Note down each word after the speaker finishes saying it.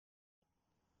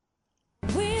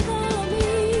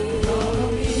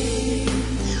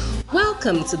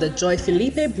Welcome to the Joy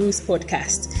Philippe-Bruce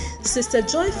podcast. Sister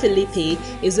Joy Philippe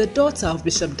is a daughter of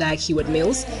Bishop Dag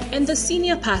Heward-Mills and the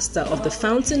senior pastor of the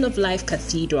Fountain of Life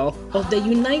Cathedral of the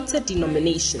United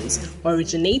Denominations,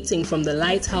 originating from the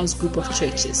Lighthouse Group of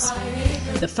Churches.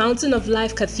 The Fountain of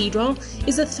Life Cathedral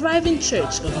is a thriving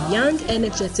church of young,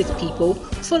 energetic people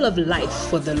full of life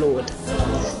for the Lord.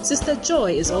 Sister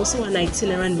Joy is also an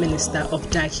itinerant minister of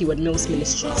Dag Heward-Mills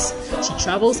Ministries. She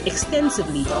travels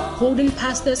extensively, holding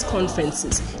pastors' conferences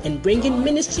and bringing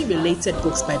ministry-related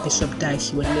books by Bishop Dag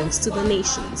Heward-Mills to the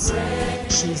nations.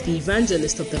 She is the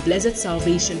evangelist of the Blessed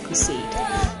Salvation Crusade.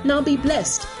 Now be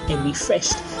blessed and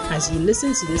refreshed as you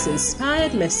listen to this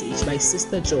inspired message by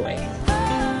Sister Joy.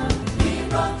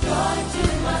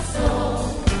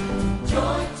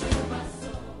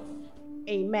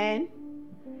 Amen.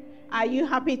 Are you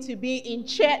happy to be in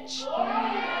church?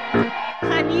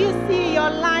 Can you see your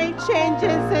life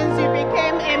changing since you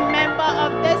became a member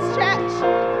of this church?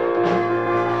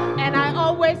 And I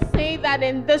always say that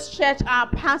in this church, our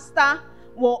pastor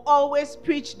will always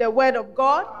preach the word of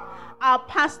God. Our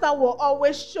pastor will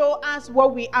always show us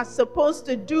what we are supposed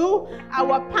to do.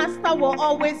 Our pastor will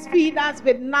always feed us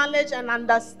with knowledge and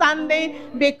understanding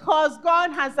because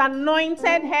God has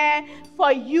anointed her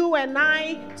for you and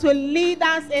I to lead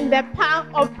us in the path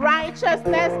of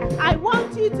righteousness. I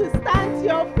want you to stand to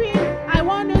your feet. I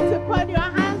want you to put your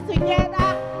hands together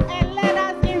and let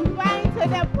us invite to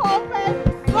the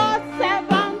pulpit God's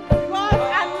servant, God's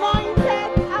anointed,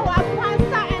 our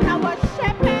pastor and our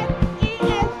shepherd. He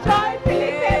is Joy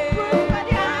Philippe-Bruce. Put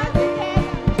your hands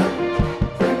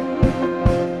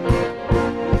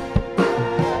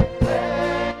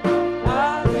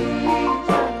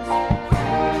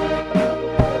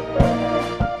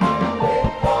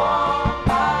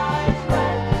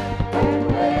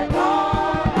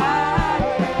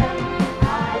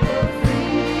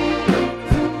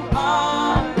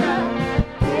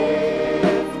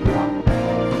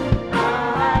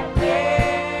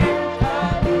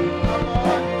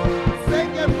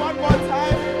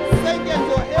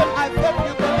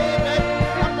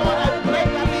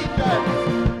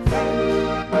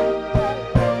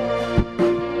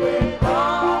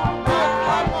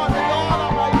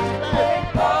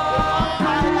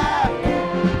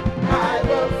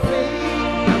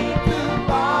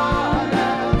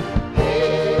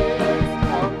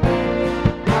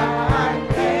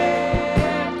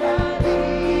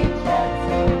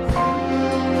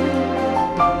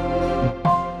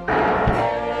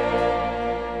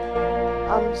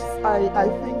I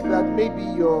think that maybe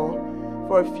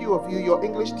for a few of you, your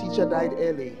English teacher died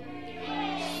early.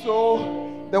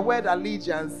 So the word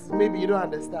allegiance, maybe you don't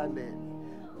understand it.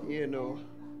 You know.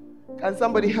 Can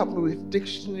somebody help me with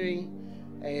dictionary?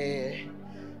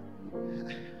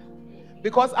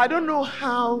 Because I don't know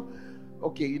how.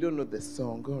 Okay, you don't know the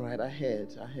song. All right, I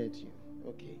heard you.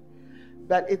 Okay.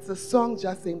 But it's a song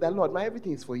just saying that, Lord, my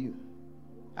everything is for you.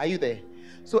 Are you there?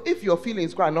 So if your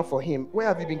feelings cry not for him, where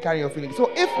have you been carrying your feelings? So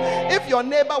if your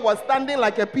neighbor was standing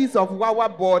like a piece of wawa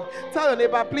board, tell your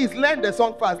neighbor, please learn the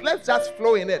song first. Let's just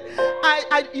flow in it.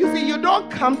 You see, you don't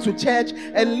come to church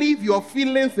and leave your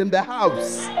feelings in the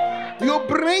house. You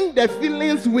bring the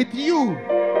feelings with you.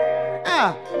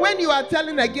 When you are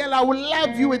telling a girl, I will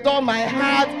love you with all my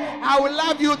heart, I will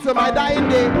love you till my dying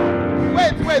day.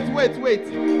 Wait.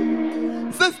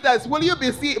 Sisters, will you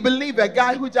believe a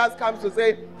guy who just comes to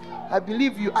say, I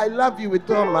believe you, I love you with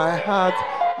all my heart.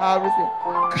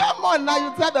 Come on now,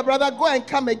 you tell the brother, go and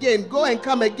come again.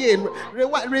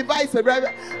 Revise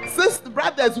it. Sister,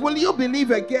 brothers, will you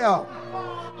believe a girl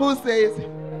who says,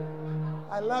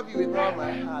 I love you with all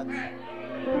my heart?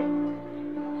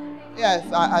 Yes,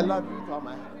 I love you with all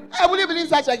my heart. Hey, will you believe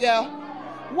such a girl?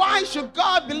 Why should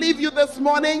God believe you this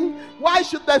morning? Why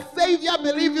should the Savior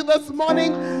believe you this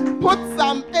morning? Put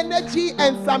some energy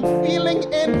and some feeling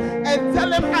in and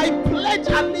tell him, I pledge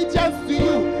allegiance to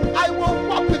you. I will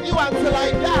walk with you until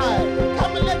I die.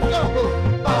 Come and let's go.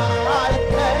 I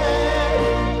pledge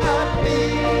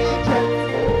allegiance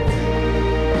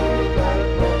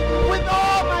with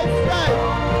all my strength,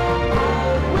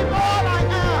 with all I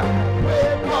am,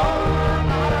 with all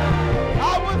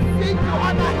I will seek to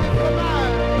honor his command.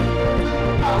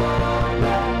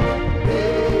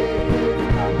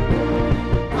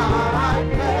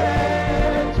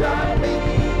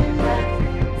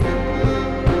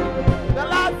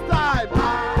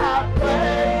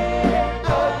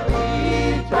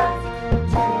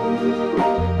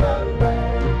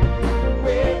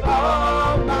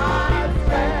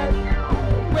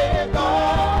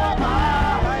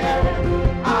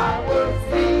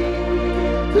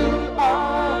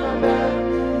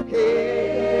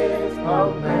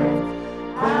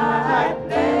 I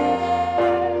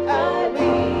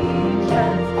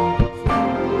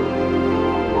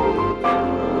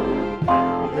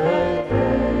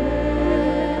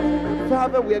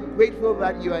Father, we are grateful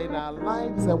that you are in our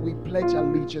lives and we pledge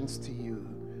allegiance to you.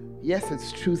 Yes,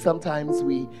 it's true. Sometimes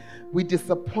we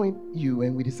disappoint you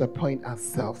and we disappoint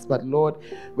ourselves. But Lord,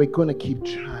 we're going to keep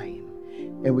trying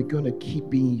and we're going to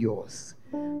keep being yours.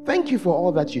 Thank you for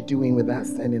all that you're doing with us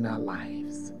and in our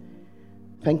lives.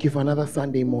 Thank you for another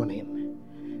Sunday morning.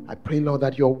 I pray, Lord,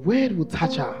 that your word will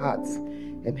touch our hearts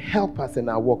and help us in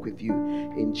our walk with you.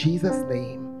 In Jesus'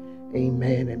 name,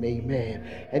 amen and amen.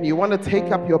 And you want to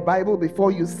take up your Bible before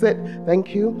you sit.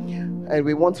 Thank you. And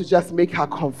we want to just make our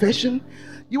confession.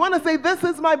 You want to say, this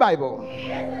is my Bible.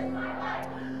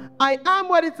 I am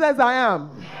what it says I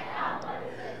am.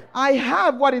 I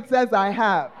have what it says I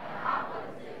have.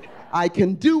 I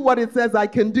can do what it says I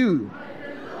can do.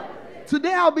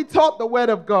 Today I'll be taught the word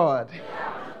of God.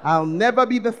 I'll never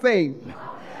be the same.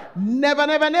 Never,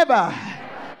 never, never.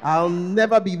 I'll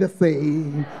never be the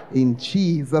same. In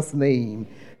Jesus' name.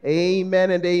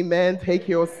 Amen and amen. Take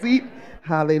your seat.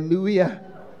 Hallelujah.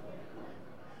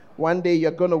 One day you're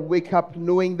going to wake up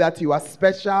knowing that you are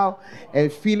special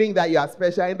and feeling that you are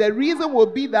special. And the reason will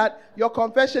be that your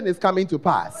confession is coming to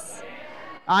pass.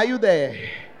 Are you there?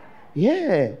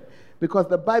 Yeah. Because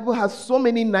the Bible has so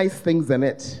many nice things in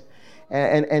it.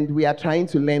 And we are trying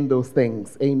to learn those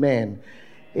things. Amen.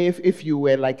 If you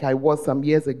were like I was some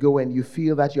years ago and you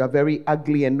feel that you are very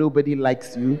ugly and nobody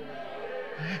likes you,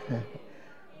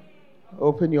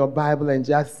 open your Bible and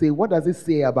just say, what does it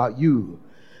say about you?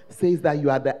 It says that you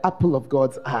are the apple of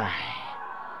God's eye.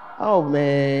 Oh,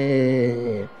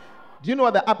 man. Do you know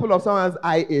what the apple of someone's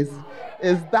eye is?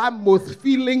 Is that most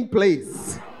feeling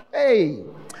place. Hey.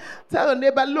 Tell your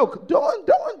neighbor, look, don't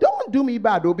do me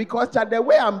bad, though, because the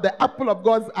way I'm the apple of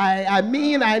God's eye, I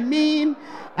mean.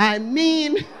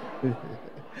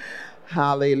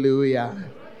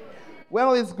 Hallelujah.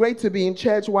 Well, it's great to be in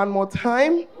church one more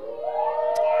time.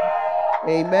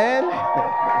 Amen.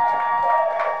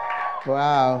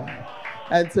 Wow.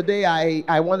 And today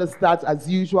I want to start as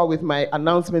usual with my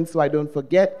announcements so I don't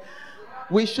forget.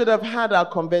 We should have had our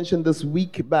convention this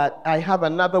week, but I have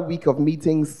another week of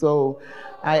meetings, so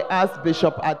I asked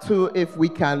Bishop Atu if we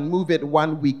can move it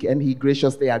 1 week, and he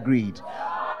graciously agreed.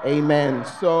 Amen.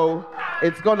 So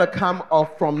it's going to come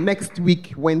off from next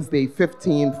week, Wednesday,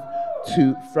 15th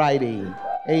to Friday.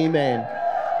 Amen.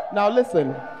 Now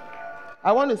listen,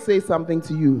 I want to say something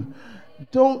to you.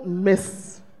 Don't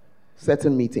miss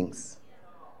certain meetings.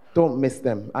 Don't miss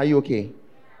them. Are you okay?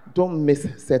 Don't miss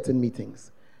certain meetings.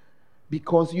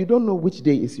 Because you don't know which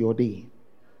day is your day.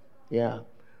 Yeah.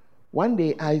 One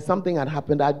day, something had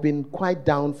happened. I'd been quite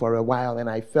down for a while, and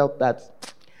I felt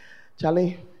that,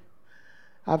 Charlie,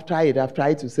 I've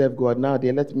tried to serve God. Now they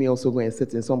let me also go and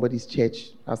sit in somebody's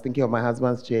church. I was thinking of my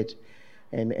husband's church,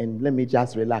 and let me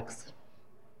just relax.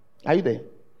 Are you there?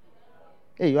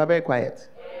 Hey, you are very quiet.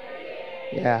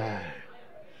 Yeah.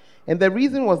 And the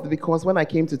reason was because when I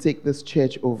came to take this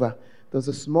church over, there was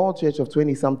a small church of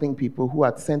 20-something people who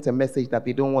had sent a message that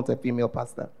they don't want a female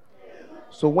pastor.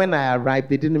 So when I arrived,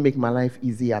 they didn't make my life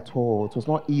easy at all. It was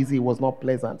not easy. It was not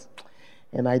pleasant.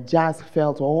 And I just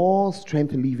felt all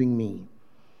strength leaving me.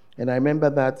 And I remember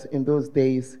that in those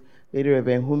days, Lady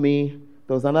Reverend Humi,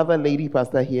 there was another lady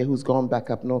pastor here who's gone back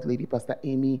up north, Lady Pastor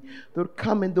Amy. They'll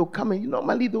come and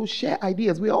normally they'll share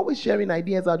ideas. We're always sharing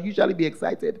ideas. I'd usually be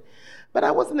excited. But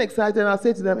I wasn't excited. I'll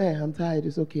say to them, hey, I'm tired.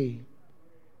 It's okay.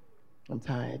 I'm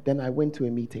tired. Then I went to a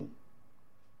meeting.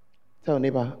 Tell your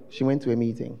neighbor, she went to a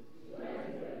meeting.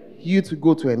 You to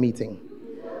go to a meeting.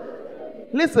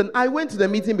 Listen, I went to the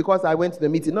meeting because I went to the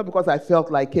meeting, not because I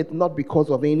felt like it, not because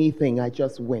of anything. I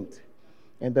just went.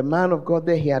 And the man of God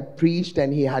there, he had preached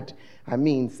and he had,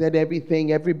 said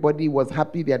everything. Everybody was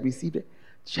happy they had received it.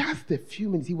 Just a few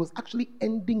minutes, he was actually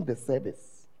ending the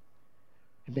service.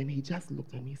 And then he just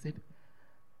looked at me and said,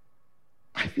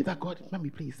 I feel that God, mommy,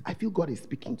 please, I feel God is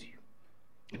speaking to you.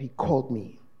 And he called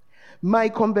me. My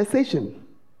conversation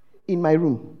in my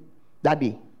room that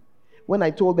day, when I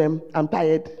told them, I'm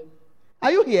tired.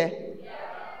 Are you here? Yeah.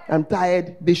 I'm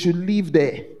tired. They should leave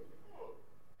there.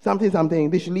 Something.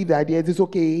 They should leave the ideas. It's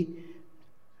okay.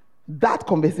 That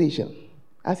conversation,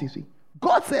 as you see,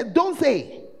 God said, don't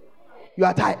say you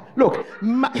are tired. Look,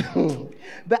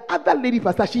 the other lady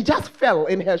pastor, she just fell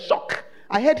in her shock.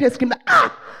 I heard her scream,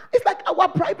 it's like our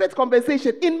private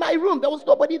conversation in my room. There was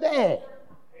nobody there.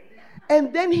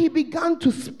 And then he began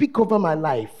to speak over my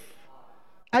life.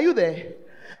 Are you there?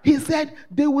 He said,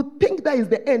 they would think that is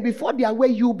the end. Before they are aware,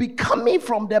 you'll be coming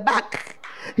from the back.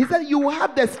 He said, you will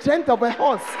have the strength of a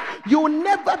horse. You will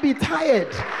never be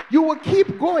tired. You will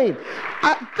keep going.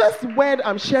 This word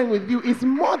I'm sharing with you is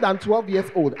more than 12 years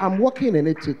old. I'm working in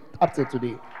it up to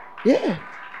today. Yeah.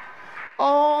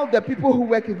 All the people who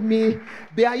work with me,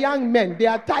 they are young men. They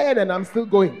are tired and I'm still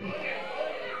going.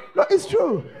 No, it's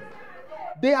true.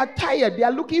 They are tired. They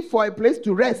are looking for a place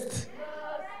to rest.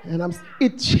 And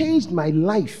it changed my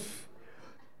life.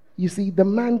 You see, the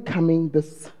man coming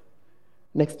this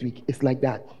next week is like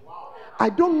that. I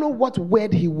don't know what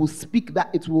word he will speak that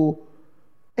it will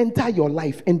enter your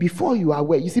life. And before you are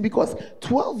aware, you see, because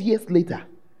 12 years later,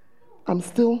 I'm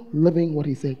still living what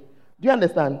he said. Do you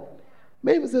understand?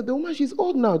 Maybe say, the woman, she's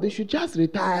old now. They should just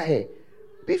retire her.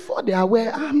 Before they are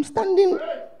aware, I'm standing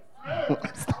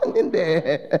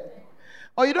there.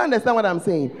 Or you don't understand what I'm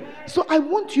saying? So I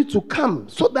want you to come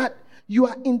so that you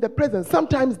are in the presence.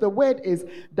 Sometimes the word is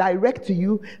direct to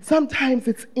you. Sometimes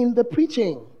it's in the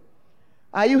preaching.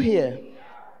 Are you here?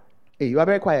 Hey, you are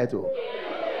very quiet too.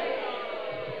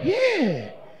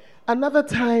 Yeah. Another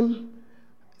time,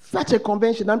 such a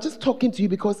convention. I'm just talking to you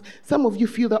because some of you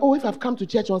feel that, if I've come to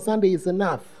church on Sunday, it's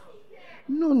enough.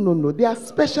 No. There are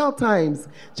special times,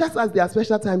 just as there are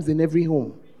special times in every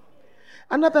home.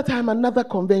 Another time, another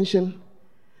convention,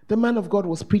 the man of God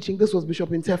was preaching. This was Bishop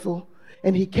Intefel.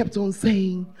 And he kept on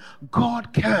saying,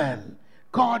 God can.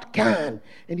 God can.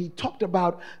 And he talked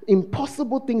about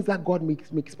impossible things that God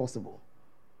makes possible.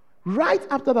 Right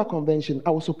after that convention, I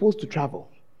was supposed to travel.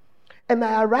 And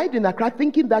I arrived in Accra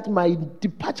thinking that my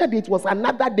departure date was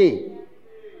another day.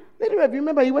 Lady Rev,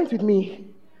 remember you went with me.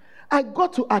 I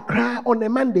got to Accra on a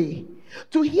Monday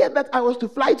to hear that I was to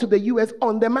fly to the US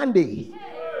on the Monday.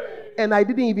 And I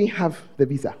didn't even have the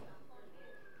visa.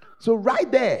 So right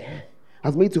there, I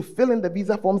was made to fill in the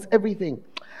visa forms, everything.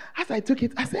 As I took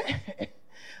it, I said,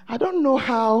 I don't know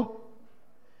how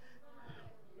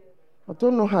it's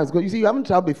going. You see, you haven't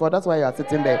traveled before, that's why you are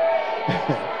sitting there.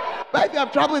 But if you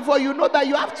have traveled before, you know that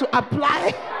you have to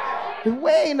apply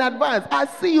way in advance. I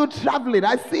see you traveling.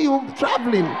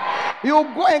 You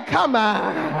go and come.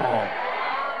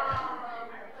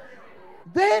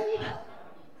 Then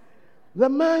the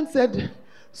man said,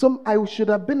 I should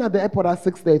have been at the airport at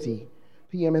 6:30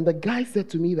 p.m. And the guy said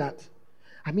to me that,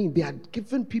 they had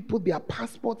given people their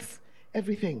passports,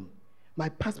 everything. My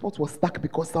passport was stuck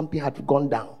because something had gone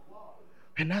down.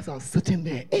 And as I was sitting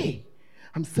there,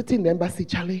 I'm sitting in the embassy,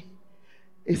 Charlie.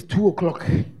 It's 2 o'clock.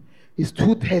 It's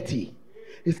 2:30.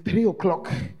 It's 3 o'clock.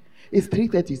 It's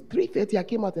 3:30. It's 3:30. I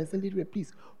came out and said, Lady,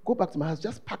 please go back to my house.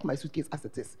 Just pack my suitcase as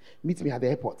it is. Meet me at the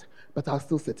airport. But I was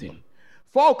still sitting.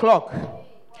 4 o'clock.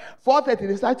 4:30, they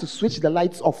decided to switch the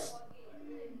lights off.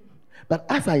 But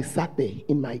as I sat there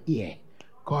in my ear,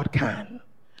 God can.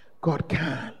 God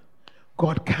can.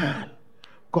 God can.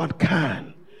 God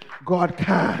can. God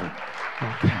can.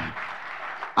 God can.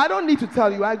 I don't need to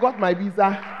tell you, I got my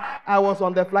visa. I was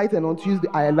on the flight and on Tuesday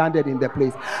I landed in the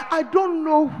place. I don't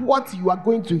know what you are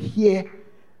going to hear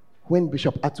when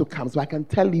Bishop Atto comes, but I can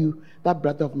tell you that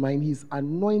brother of mine, he's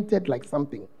anointed like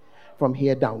something from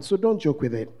here down. So don't joke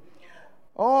with it.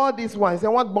 All these ones,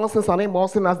 and what Bonson and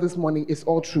Bonson us this morning is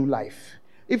all true life.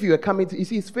 If you are coming to, you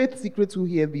see, it's faith secrets who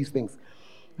hear these things.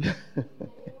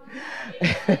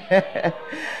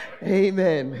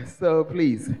 Amen. So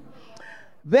please.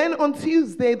 Then on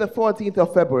Tuesday, the 14th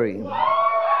of February,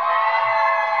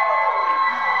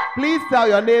 please tell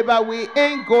your neighbor, we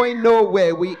ain't going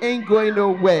nowhere. We ain't going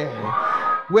nowhere.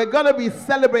 We're going to be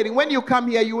celebrating. When you come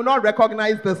here, you will not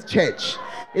recognize this church.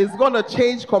 It's going to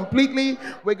change completely.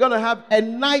 We're going to have a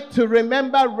night to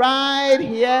remember right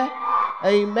here.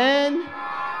 Amen.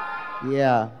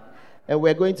 Yeah. And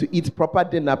we're going to eat proper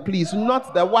dinner. Please,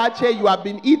 not the wache you have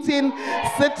been eating,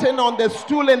 sitting on the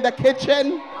stool in the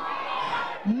kitchen.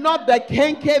 Not the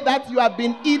kenke that you have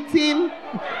been eating.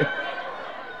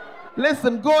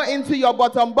 Listen, go into your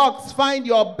bottom box, find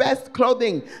your best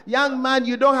clothing. Young man,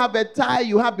 you don't have a tie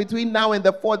you have between now and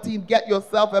the 14th. Get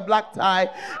yourself a black tie.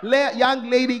 Young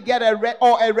lady, get a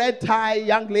red tie.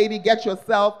 Young lady, get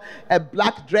yourself a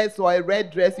black dress or a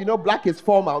red dress. You know, black is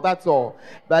formal, that's all.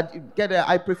 But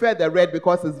I prefer the red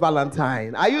because it's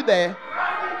Valentine. Are you there?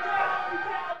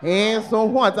 And so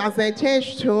what? I say,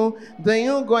 change to, then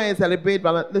you go and celebrate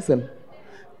Valentine. Listen,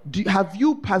 have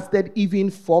you pastored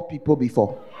even 4 people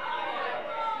before?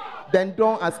 Then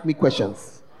don't ask me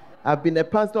questions. I've been a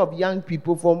pastor of young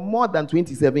people for more than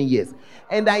 27 years.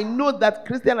 And I know that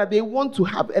Christians, they want to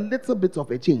have a little bit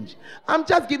of a change. I'm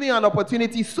just giving you an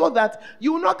opportunity so that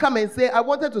you will not come and say, I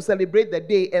wanted to celebrate the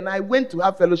day and I went to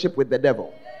have fellowship with the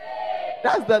devil.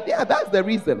 That's the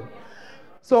reason.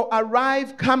 So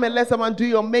arrive, come and let someone do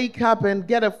your makeup and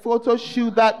get a photo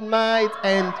shoot that night.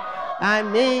 And I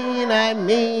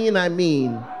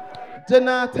mean.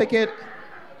 Dinner ticket.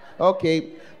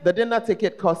 Okay. The dinner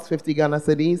ticket costs 50 Ghana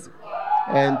cedis,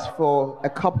 and for a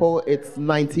couple, it's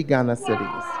 90 Ghana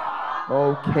cedis.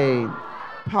 Okay.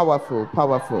 Powerful,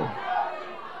 powerful.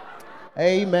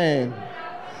 Amen.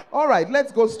 All right,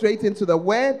 let's go straight into the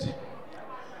word.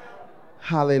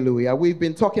 Hallelujah. We've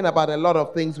been talking about a lot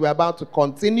of things. We're about to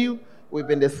continue. We've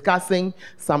been discussing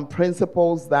some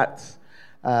principles that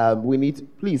we need.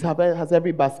 Please, has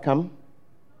every bus come?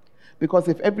 Because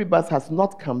if every bus has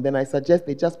not come, then I suggest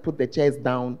they just put the chairs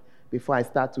down before I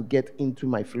start to get into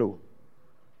my flow.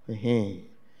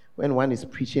 When one is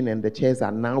preaching and the chairs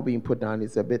are now being put down,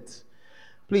 it's a bit...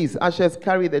 Please, ushers,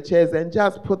 carry the chairs and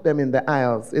just put them in the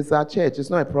aisles. It's our church. It's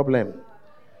not a problem.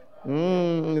 Tell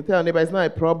your neighbor, it's not a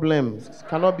problem. It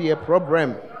cannot be a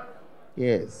problem.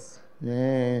 Yes.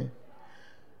 Yeah.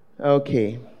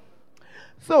 Okay.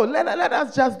 So let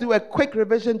us just do a quick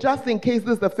revision, just in case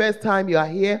this is the first time you are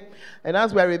here. And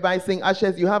as we're revising,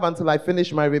 ushers, you have until I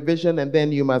finish my revision, and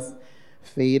then you must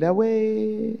fade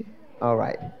away. All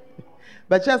right.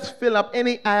 But just fill up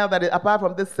any aisle that is, apart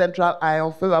from this central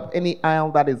aisle, fill up any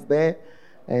aisle that is there,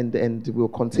 and we'll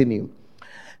continue.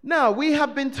 Now, we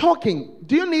have been talking.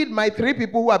 Do you need my 3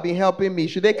 people who have been helping me?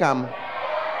 Should they come?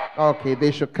 Okay, they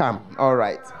should come. All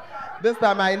right. This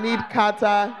time I need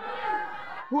Carter.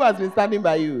 Who has been standing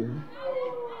by you?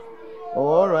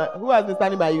 All right. Who has been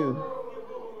standing by you?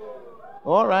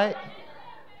 All right.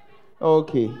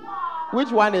 Okay.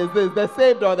 Which one is this? The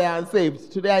saved or the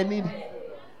unsaved? Today I need...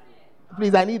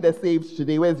 Please, I need the saved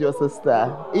today. Where's your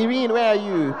sister? Irene, where are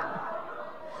you?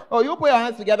 Oh, you put your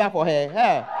hands together for her.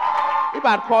 Hey. If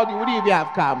I'd called you, would you even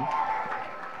have come?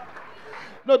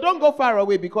 No, don't go far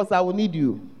away because I will need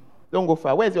you. Don't go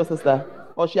far. Where's your sister?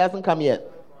 Oh, she hasn't come yet.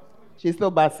 She's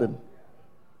still bathing.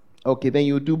 Okay, then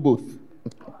you do both.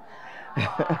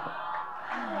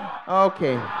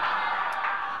 Okay.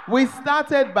 We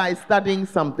started by studying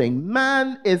something.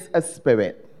 Man is a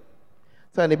spirit.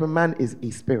 So, man is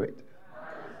a spirit.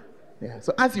 Yeah.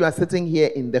 So as you are sitting here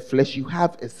in the flesh, you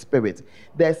have a spirit.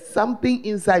 There's something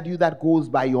inside you that goes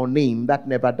by your name that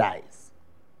never dies.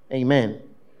 Amen.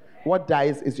 What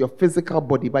dies is your physical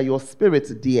body, but your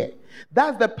spirit, dear.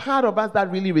 That's the part of us that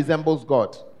really resembles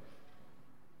God.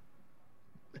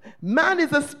 Man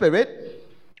is a spirit.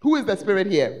 Who is the spirit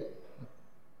here?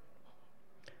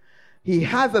 He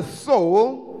has a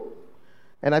soul.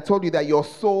 And I told you that your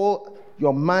soul,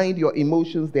 your mind, your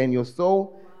emotions, then your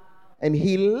soul, and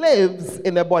he lives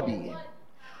in a body.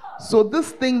 So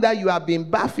this thing that you have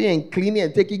been bathing and cleaning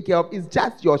and taking care of is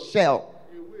just your shell.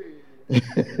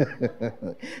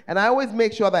 And I always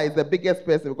make sure that it's the biggest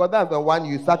person because that's the one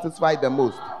you satisfy the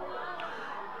most.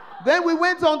 Then we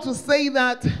went on to say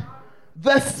that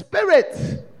the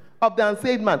spirit of the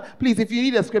unsaved man. Please, if you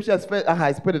need a scripture,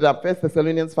 I put it up. 1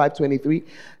 Thessalonians 5:23.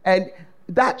 And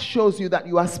that shows you that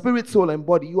you are spirit, soul, and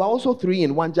body. You are also 3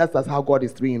 in 1, just as how God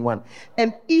is 3 in 1.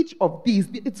 And each of these,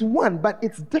 it's one, but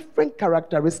it's different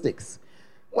characteristics.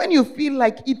 When you feel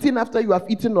like eating after you have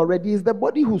eaten already, it's the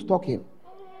body who's talking.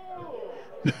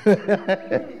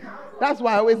 That's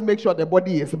why I always make sure the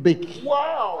body is big.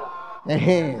 Wow.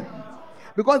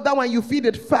 Because that one you feed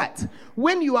it fat.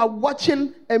 When you are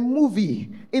watching a movie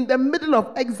in the middle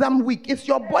of exam week, it's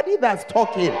your body that's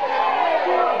talking.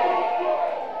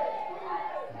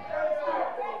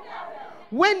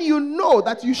 When you know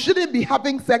that you shouldn't be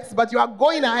having sex, but you are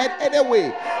going ahead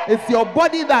anyway, it's your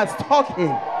body that's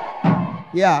talking.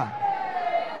 Yeah.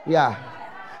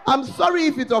 I'm sorry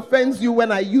if it offends you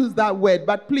when I use that word,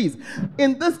 but please,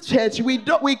 in this church, we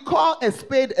call a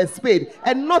spade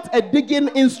and not a digging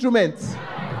instrument.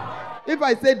 If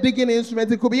I say digging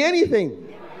instrument, it could be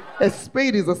anything. A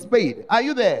spade is a spade. Are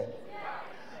you there?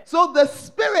 So the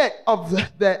spirit of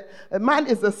the man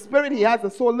is a spirit. He has a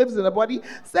soul, lives in a body.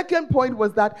 Second point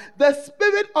was that the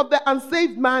spirit of the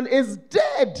unsaved man is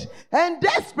dead and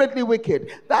desperately wicked.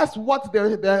 That's what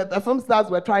the film stars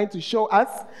were trying to show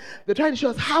us. They're trying to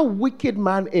show us how wicked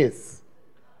man is.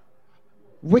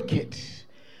 Wicked.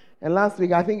 And last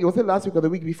week, I think it was the last week or the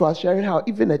week before, I was sharing how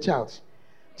even a child,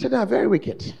 children are very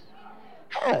wicked.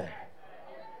 Very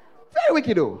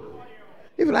wicked though.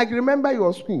 Even like remember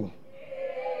your school.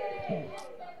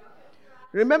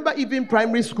 Remember even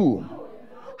primary school,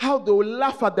 how they will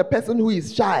laugh at the person who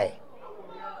is shy.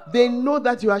 They know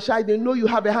that you are shy. They know you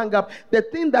have a hang up. The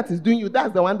thing that is doing you,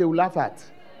 that's the one they will laugh at.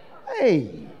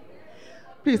 Hey,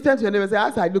 please turn to your neighbor and say,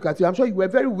 as I look at you, I'm sure you were a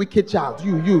very wicked child.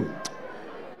 You.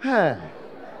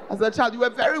 As a child, you were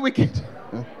very wicked.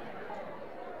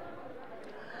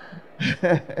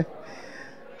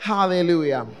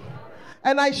 Hallelujah.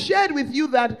 And I shared with you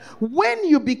that when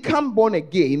you become born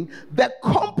again, the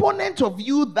component of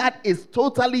you that is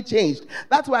totally changed.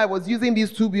 That's why I was using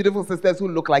these 2 beautiful sisters who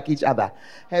look like each other.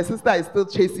 Her sister is still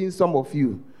chasing some of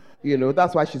you. You know,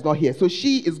 that's why she's not here. So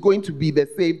she is going to be the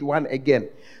saved one again.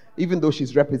 even though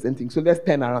she's representing. So let's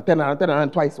turn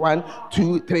around twice. 1,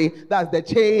 2, 3. That's the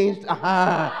changed.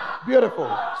 Aha. Beautiful.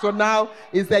 So now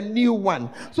it's a new one.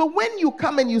 So when you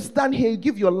come and you stand here, you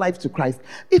give your life to Christ,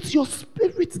 it's your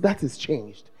spirit that is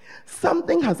changed.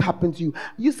 Something has happened to you.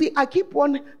 You see, I keep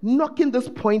on knocking this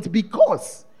point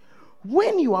because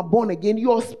when you are born again,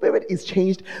 your spirit is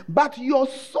changed, but your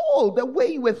soul, the way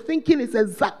you were thinking, is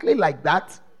exactly like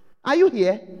that. Are you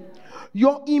here?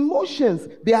 Your emotions,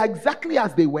 they are exactly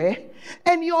as they were,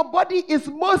 and your body is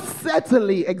most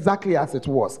certainly exactly as it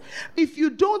was. If you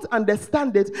don't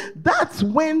understand it, that's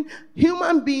when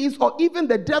human beings or even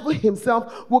the devil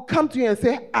himself will come to you and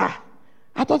say,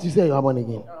 I thought you said you are born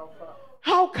again.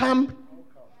 How come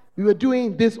we were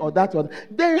doing this or that or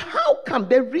that? Then how come?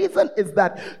 The reason is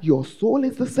that your soul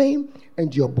is the same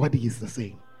and your body is the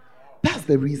same. That's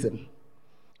the reason.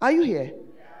 Are you here?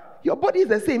 Your body is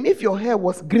the same. If your hair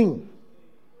was green,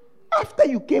 after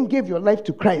you gave your life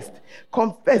to Christ,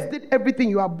 confessed, did everything,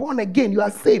 you are born again, you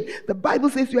are saved. The Bible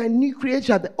says you are a new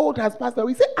creature. The old has passed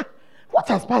away. You say, what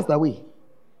has passed away?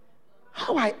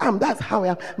 How I am, that's how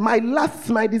I am. My lusts,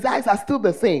 my desires are still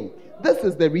the same. This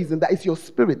is the reason, that it's your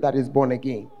spirit that is born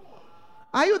again.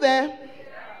 Are you there?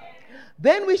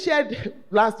 Then we shared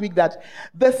last week that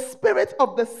the spirit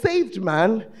of the saved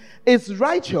man is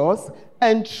righteous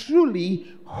and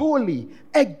truly holy.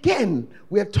 Again,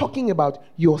 we are talking about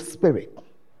your spirit.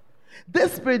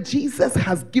 This spirit, Jesus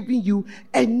has given you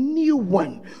a new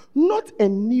one, not a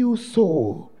new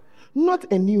soul,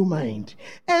 not a new mind,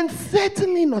 and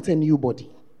certainly not a new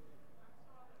body.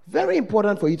 Very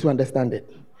important for you to understand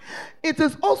it. It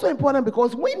is also important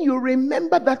because when you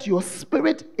remember that your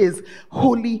spirit is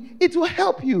holy, it will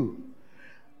help you.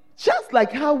 Just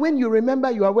like how when you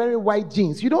remember you are wearing white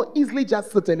jeans, you don't easily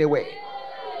just sit anywhere.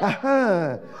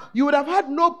 You would have had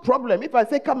no problem if I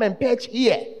say come and perch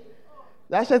here.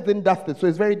 The ashes didn't dust it, so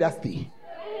it's very dusty.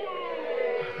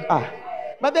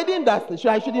 But they didn't dust it, so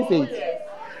I shouldn't say it.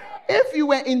 If you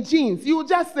were in jeans, you would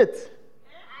just sit.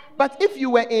 But if you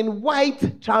were in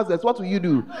white trousers, what will you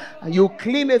do? You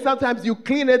clean it. Sometimes you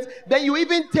clean it. Then you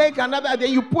even take another.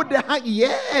 Then you put the hand.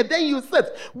 Yeah. Then you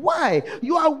sit. Why?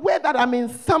 You are aware that I'm in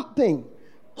something.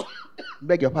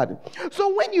 Beg your pardon.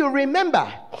 So when you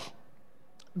remember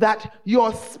that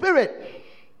your spirit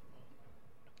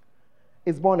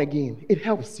is born again, it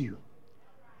helps you.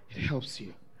 It helps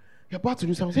you. You're about to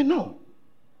do something. Say no.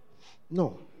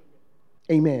 No.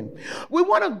 Amen. We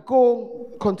want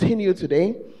to continue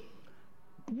today.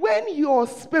 When your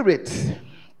spirit,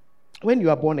 when you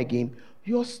are born again,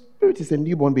 your spirit is a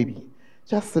newborn baby.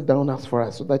 Just sit down as for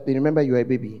us so that they remember you are a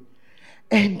baby.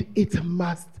 And it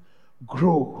must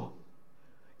grow.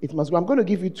 It must grow. I'm going to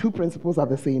give you two principles at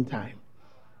the same time.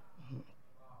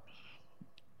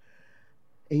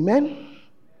 Amen.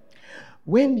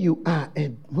 When you are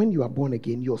born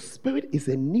again, your spirit is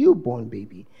a newborn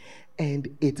baby and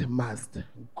it must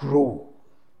grow.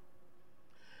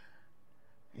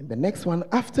 And the next one,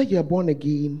 after you are born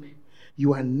again,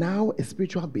 you are now a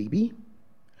spiritual baby,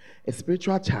 a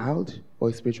spiritual child, or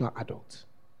a spiritual adult.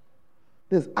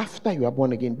 This is after you are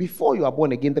born again. Before you are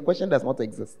born again, the question does not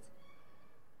exist.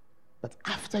 But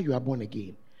after you are born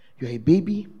again, you are a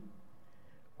baby,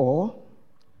 or,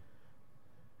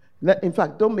 in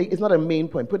fact, it's not a main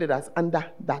point. Put it as under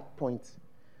that point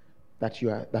that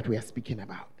we are speaking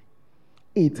about.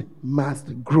 It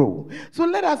must grow. So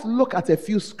let us look at a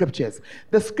few scriptures.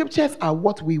 The scriptures are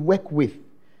what we work with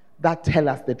that tell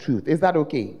us the truth. Is that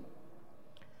okay?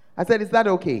 I said, is that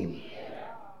okay?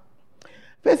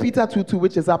 1 Peter 2:2,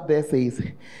 which is up there, says,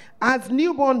 as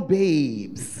newborn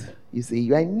babes, you see,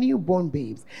 you are newborn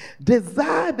babes,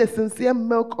 desire the sincere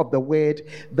milk of the word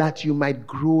that you might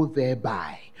grow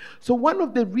thereby. So one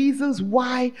of the reasons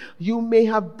why you may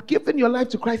have given your life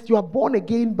to Christ, you are born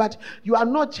again, but you are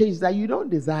not changed, that you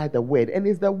don't desire the word. And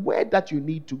it's the word that you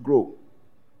need to grow.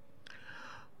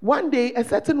 One day, a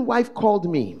certain wife called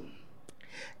me,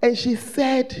 and she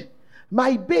said,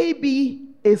 my baby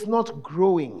is not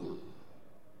growing.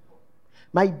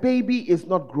 My baby is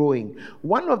not growing.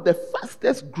 One of the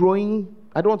fastest growing,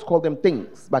 I don't want to call them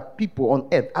things, but people on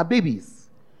earth are babies.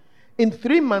 In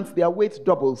 3 months, their weight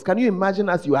doubles. Can you imagine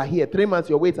as you are here, 3 months,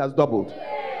 your weight has doubled?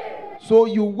 So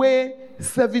you weigh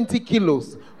 70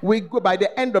 kilos. By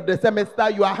the end of the semester,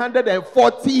 you are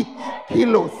 140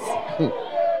 kilos.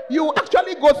 You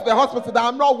actually go to the hospital that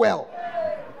I'm not well.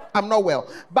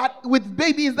 But with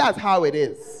babies, that's how it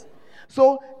is.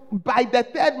 So by the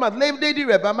 3rd month, Lady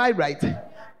Reb, am I right?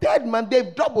 3rd month,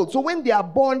 they've doubled. So when they are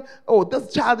born,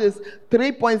 this child is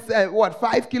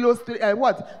 5 kilos,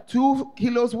 2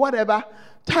 kilos, whatever,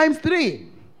 times 3.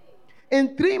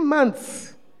 In 3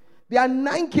 months, they are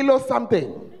 9 kilos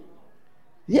something.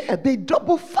 Yeah, they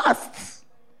double fast.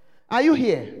 Are you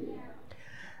here?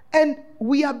 And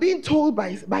we are being told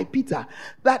by Peter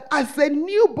that as a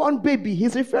newborn baby,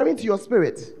 he's referring to your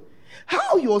spirit.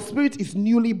 How your spirit is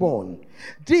newly born.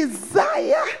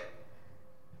 Desire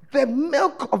the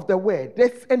milk of the word.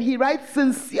 And he writes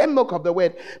sincere milk of the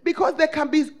word, because there can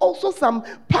be also some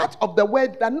part of the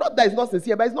word that is not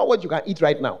sincere, but it's not what you can eat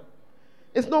right now.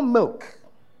 It's not milk.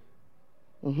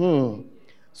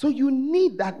 So you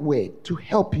need that word to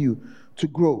help you to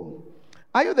grow.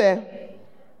 Are you there?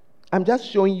 I'm just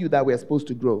showing you that we're supposed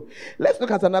to grow. Let's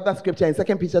look at another scripture in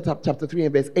 2 Peter chapter 3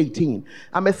 and verse 18.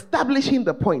 I'm establishing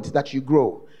the point that you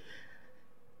grow.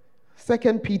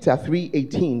 2 Peter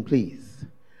 3:18, please.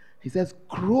 He says,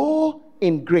 grow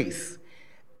in grace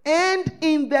and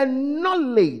in the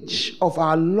knowledge of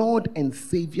our Lord and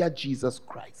Savior Jesus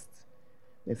Christ.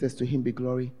 It says, to him be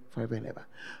glory forever and ever.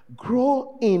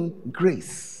 Grow in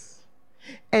grace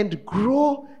and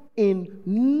grow in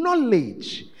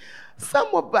knowledge. Some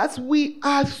of us, we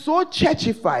are so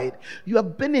churchified. You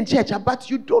have been in church,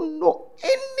 but you don't know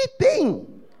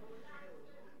anything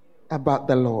about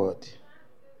the Lord.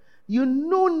 You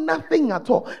know nothing at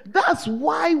all. That's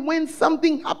why when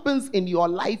something happens in your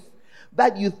life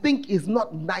that you think is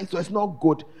not nice or it's not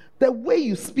good, the way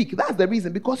you speak, that's the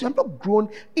reason, because you have not grown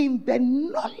in the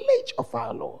knowledge of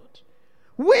our Lord.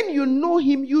 When you know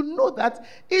him, you know that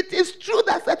it is true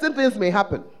that certain things may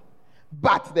happen,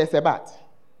 but there's a but.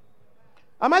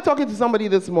 Am I talking to somebody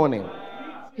this morning?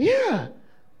 Yeah.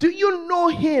 Do you know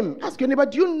him? Ask your neighbor,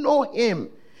 do you know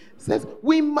him? It says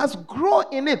we must grow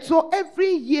in it. So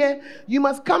every year you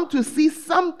must come to see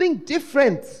something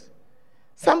different,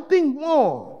 something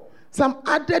more, some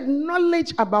added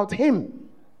knowledge about him.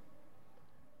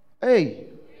 Hey.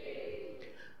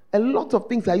 A lot of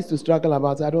things I used to struggle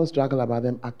about, I don't struggle about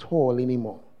them at all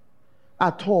anymore.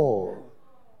 At all.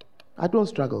 I don't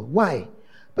struggle. Why?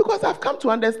 Because I've come to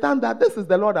understand that this is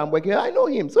the Lord I'm working with. I know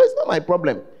him, so it's not my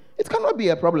problem. It cannot be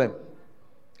a problem.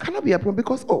 Cannot be a problem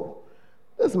because,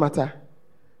 this matter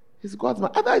is God's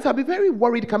matter. Otherwise, I'll be very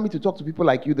worried coming to talk to people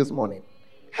like you this morning.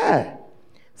 Hey,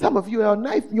 some of you,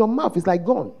 your mouth is like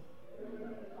gone.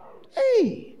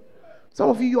 Hey, some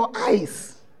of you, your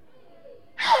eyes.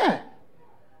 Hey,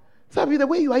 some of you, the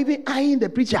way you are even eyeing the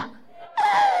preacher.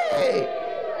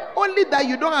 Hey, only that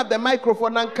you don't have the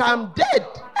microphone and come dead.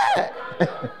 Hey.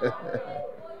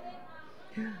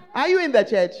 Are you in the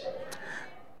church?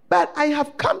 But I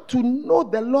have come to know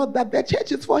the Lord, that the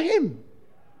church is for him.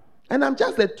 And I'm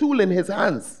just a tool in his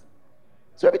hands.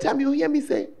 So every time you hear me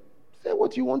say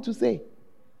what you want to say.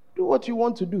 Do what you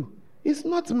want to do. It's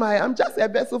not I'm just a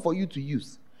vessel for you to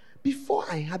use. Before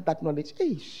I had that knowledge,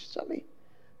 Charlie,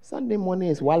 Sunday morning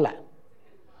is voila.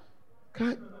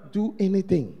 Can't do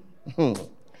anything.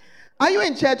 Are you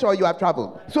in church or you have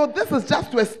traveled? So this is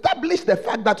just to establish the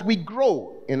fact that we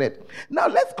grow in it. Now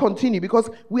let's continue, because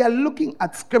we are looking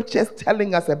at scriptures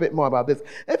telling us a bit more about this.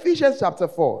 Ephesians chapter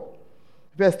 4,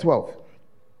 verse 12.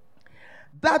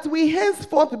 That we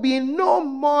henceforth be no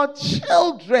more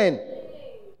children.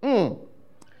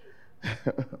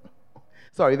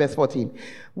 Sorry, verse 14.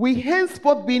 We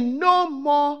henceforth be no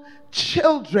more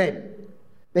children.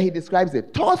 Then he describes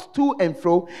it, tossed to and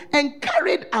fro and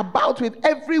carried about with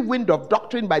every wind of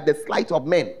doctrine by the sleight of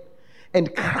men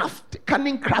and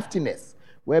cunning craftiness,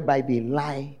 whereby they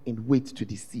lie in wait to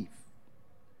deceive.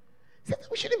 He said,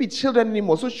 we shouldn't be children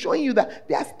anymore. So showing you that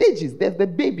there are stages. There's the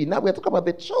baby. Now we're talking about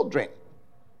the children.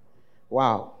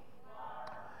 Wow.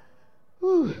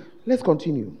 Let's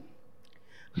continue.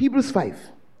 Hebrews 5,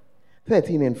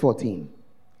 13 and 14.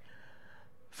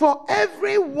 For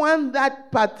everyone that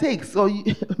partakes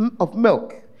of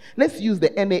milk, let's use the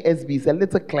NASB, it's a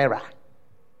little clearer.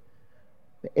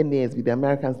 The NASB, the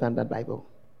American Standard Bible.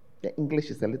 The English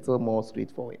is a little more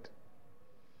straightforward.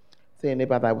 Say,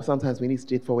 neighbor, that sometimes we need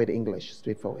straightforward English.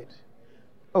 Straightforward.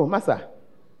 Oh, Massa,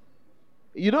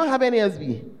 you don't have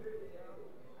NASB?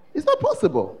 It's not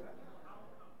possible.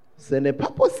 Ce n'est pas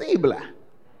possible.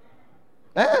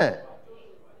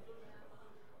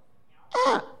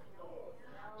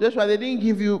 Joshua, they didn't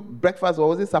give you breakfast, or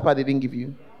was it supper they didn't give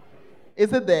you?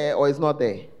 Is it there or it's not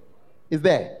there? It's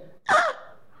there.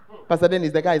 Pastor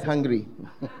Dennis, the guy is hungry.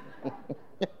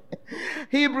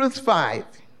 Hebrews 5,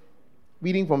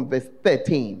 reading from verse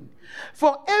 13.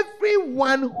 For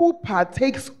everyone who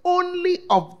partakes only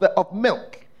of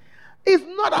milk is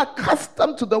not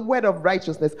accustomed to the word of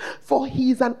righteousness, for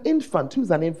he is an infant. Who's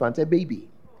an infant? A baby.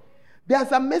 There are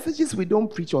some messages we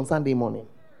don't preach on Sunday morning.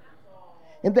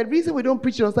 And the reason we don't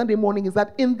preach it on Sunday morning is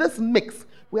that in this mix,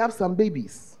 we have some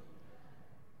babies.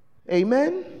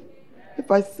 Amen? If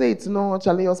I say it, no,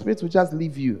 Charlie, your spirit will just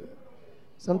leave you.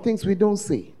 Some things we don't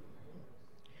say.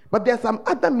 But there are some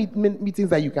other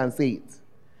meetings that you can say it.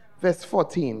 Verse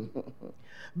 14.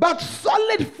 But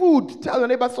solid food, tell your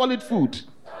neighbor, solid food.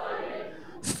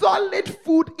 Solid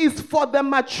food is for the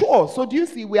mature. So do you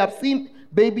see, we have seen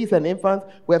babies and infants,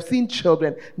 we have seen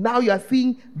children. Now you are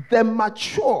seeing the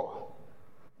mature.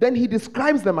 Then he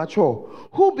describes the mature,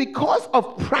 who because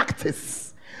of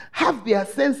practice have their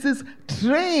senses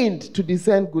trained to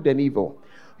discern good and evil.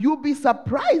 You'll be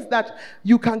surprised that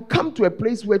you can come to a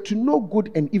place where to know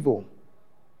good and evil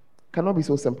cannot be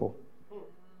so simple.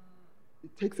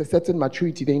 It takes a certain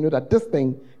maturity, then you know that this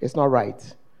thing is not right.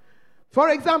 For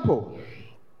example,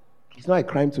 it's not a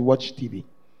crime to watch TV.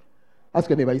 Ask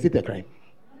your neighbor, is it a crime?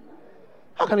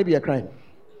 How can it be a crime?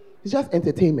 It's just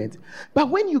entertainment.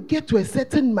 But when you get to a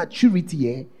certain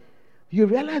maturity, you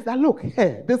realize that, look,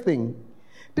 this thing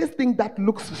that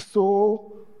looks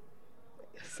so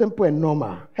simple and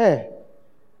normal,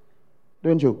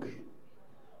 don't joke.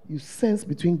 You sense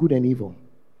between good and evil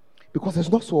because it's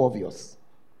not so obvious.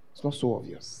 It's not so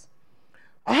obvious.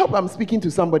 I hope I'm speaking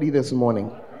to somebody this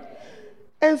morning.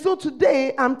 And so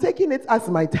today, I'm taking it as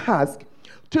my task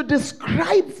to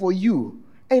describe for you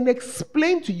and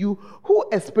explain to you who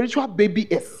a spiritual baby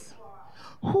is,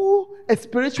 who a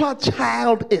spiritual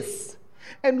child is,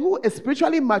 and who a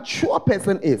spiritually mature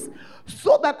person is,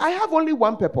 so that I have only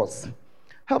one purpose.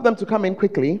 Help them to come in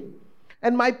quickly.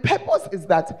 And my purpose is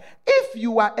that if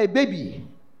you are a baby,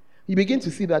 you begin to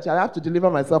see that I have to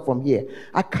deliver myself from here.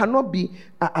 I cannot be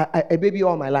a baby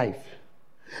all my life.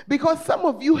 Because some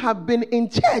of you have been in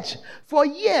church for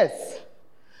years,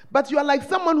 but you are like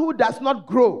someone who does not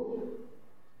grow.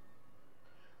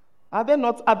 Are there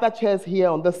not other chairs here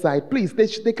on this side? Please,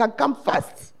 they can come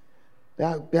fast. There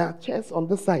are chairs on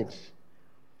this side.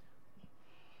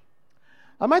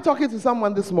 Am I talking to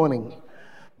someone this morning?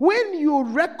 When you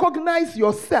recognize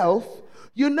yourself,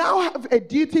 you now have a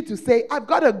duty to say, I've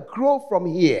got to grow from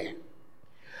here.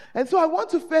 And so I want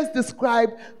to first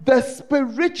describe the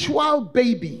spiritual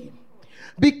baby.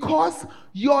 Because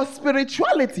your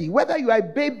spirituality, whether you are a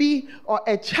baby or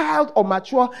a child or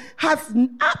mature, has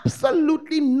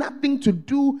absolutely nothing to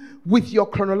do with your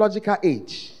chronological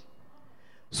age.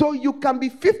 So you can be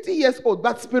 50 years old,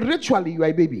 but spiritually you are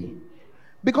a baby.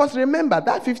 Because remember,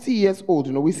 that 50 years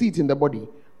old, we see it in the body,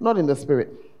 not in the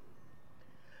spirit.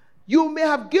 You may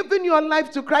have given your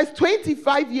life to Christ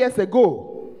 25 years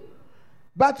ago,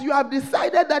 but you have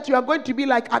decided that you are going to be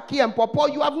like Aki and Popo.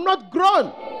 You have not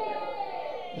grown.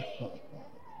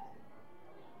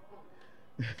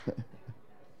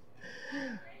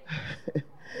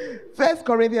 1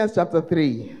 Corinthians chapter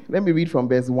 3. Let me read from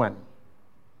verse 1.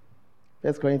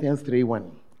 1 Corinthians 3:1.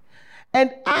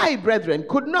 And I, brethren,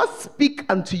 could not speak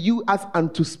unto you as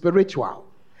unto spiritual,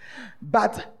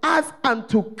 but as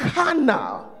unto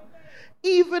carnal,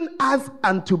 even as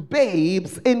unto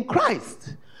babes in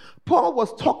Christ. Paul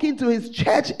was talking to his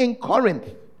church in Corinth,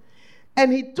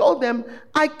 and he told them,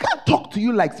 I can't talk to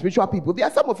you like spiritual people. There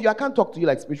are some of you, I can't talk to you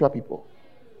like spiritual people.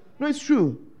 No, it's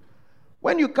true.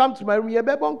 When you come to my room,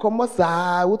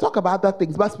 we'll talk about other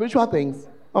things, but spiritual things,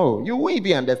 oh, you won't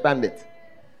even understand it.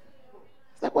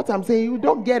 It's like what I'm saying, you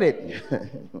don't get it.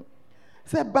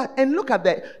 And look at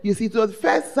that. You see, so the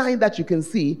first sign that you can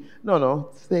see,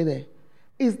 stay there,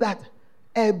 is that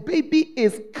a baby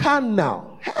is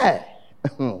carnal. Hey.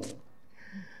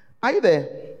 Are you there?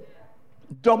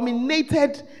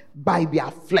 Dominated by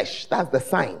their flesh. That's the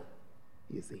sign.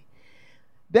 You see.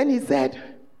 Then he said,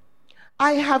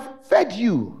 I have fed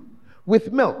you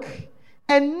with milk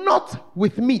and not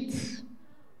with meat.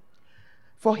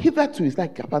 For hitherto, it's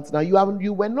like up until now,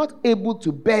 you were not able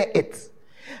to bear it.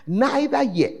 Neither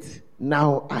yet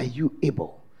now are you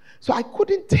able. So I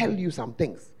couldn't tell you some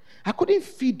things. I couldn't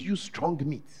feed you strong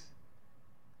meat.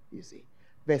 You see.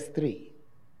 Verse 3.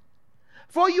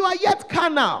 For you are yet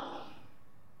carnal.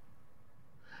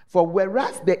 For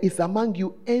whereas there is among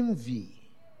you envy.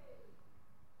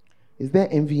 Is there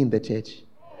envy in the church?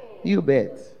 You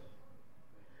bet.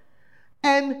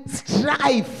 And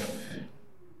strife.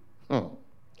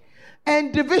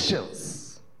 And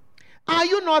divisions. Are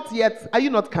you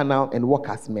not carnal and walk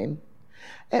as men?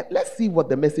 Let's see what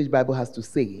the Message Bible has to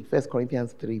say. 1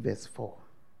 Corinthians 3 verse 4.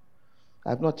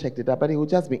 I've not checked it out, but it will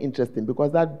just be interesting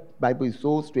because that Bible is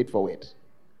so straightforward.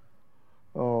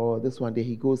 Oh, this one day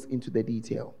he goes into the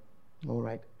detail. All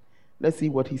right. Let's see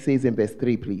what he says in verse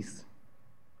 3, please.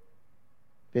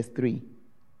 Verse 3.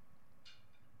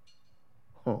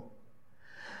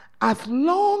 As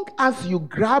long as you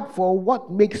grab for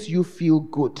what makes you feel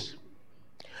good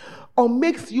or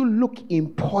makes you look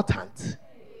important,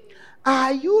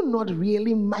 are you not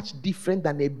really much different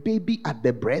than a baby at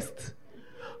the breast?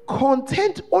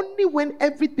 Content only when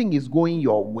everything is going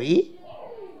your way.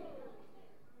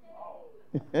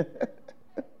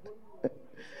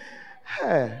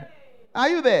 Are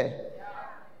you there?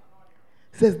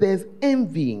 Says there's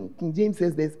envying. King James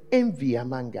says there's envy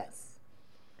among us.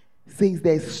 Says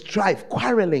there's strife,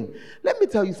 quarreling. Let me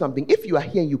tell you something. If you are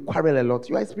here and you quarrel a lot,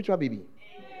 you are a spiritual baby.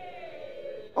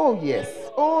 Oh yes,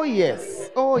 oh yes,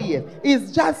 oh yes.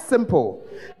 It's just simple.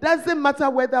 Doesn't matter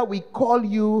whether we call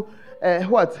you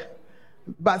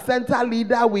Bacenta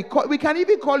leader. We can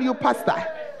even call you pastor.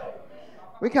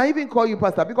 We can even call you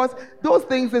pastor, because those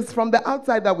things is from the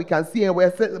outside that we can see, and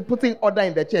we're putting order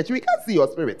in the church. We can't see your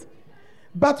spirit.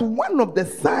 But one of the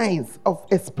signs of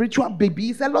a spiritual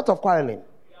baby is a lot of quarreling.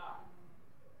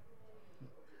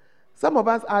 Some of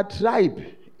us, our tribe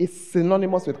is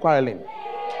synonymous with quarreling.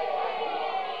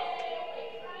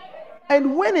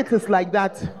 And when it is like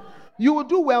that, you will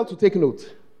do well to take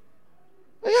note.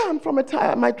 Yeah, I'm from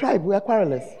my tribe. We are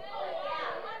quarrelers.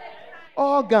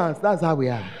 All guns, that's how we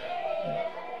are.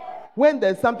 When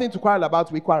there's something to quarrel about,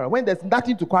 we quarrel. When there's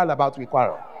nothing to quarrel about, we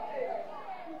quarrel.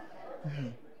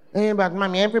 But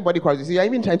mommy, everybody quarrels. You see, you're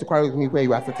even trying to quarrel with me where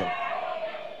you are sitting.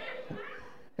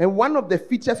 And one of the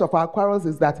features of our quarrels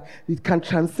is that it can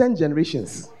transcend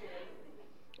generations.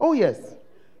 Oh yes.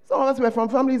 Some of us were from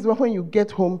families where when you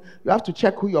get home, you have to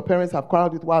check who your parents have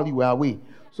quarreled with while you were away.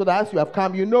 So that as you have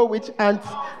come, you know which aunt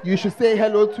you should say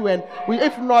hello to. And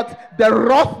if not, the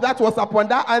wrath that was upon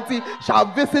that auntie shall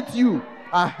visit you.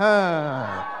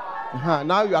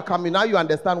 Now you are coming. Now you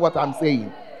understand what I'm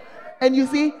saying. And you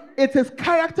see, it is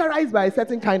characterized by a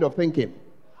certain kind of thinking.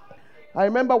 I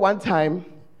remember one time,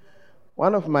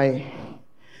 one of my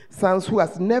sons who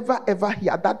has never ever,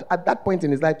 at that point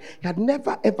in his life, he had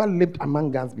never ever lived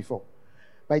among guns before.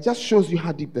 But it just shows you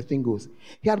how deep the thing goes.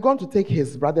 He had gone to take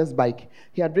his brother's bike.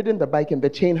 He had ridden the bike and the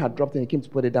chain had dropped and he came to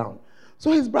put it down.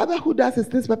 So his brother, who does his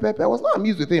things, was not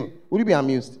amused with him. Would you be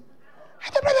amused?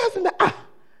 And the brother was in the,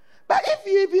 but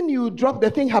if you drop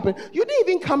the thing happened, you didn't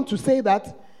even come to say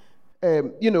that,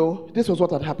 this was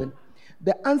what had happened.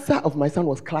 The answer of my son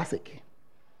was classic.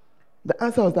 The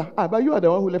answer was that, but you are the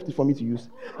one who left it for me to use.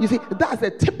 You see, that's a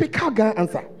typical guy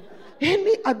answer.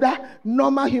 Any other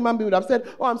normal human being would have said,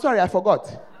 oh, I'm sorry, I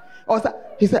forgot. Or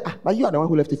he said, but you are the one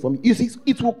who left it for me. You see,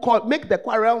 it will make the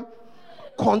quarrel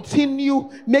continue,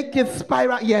 make it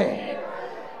spiral. Yeah.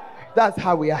 That's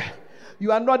how we are.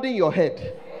 You are nodding your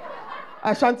head.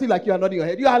 Ashanti, like you are nodding your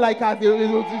head. You are like us.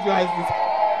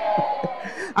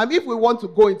 And if we want to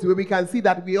go into it, we can see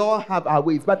that we all have our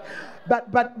ways. But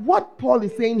what Paul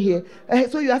is saying here,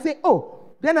 so you are saying, oh,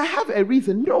 then I have a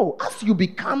reason. No, as you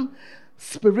become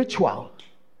spiritual,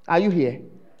 are you here?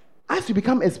 As you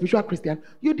become a spiritual Christian,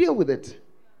 you deal with it.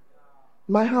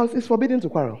 My house is forbidden to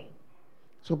quarrel.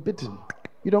 It's forbidden.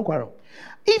 You don't quarrel.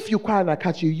 If you quarrel and I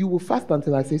catch you, you will fast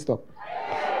until I say stop.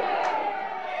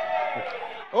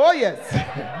 Oh yes.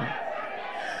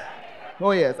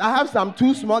 Oh yes. I have some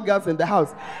 2 small girls in the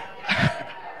house.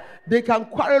 They can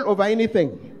quarrel over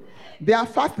anything. Their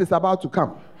fast is about to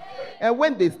come. And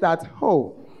when they start,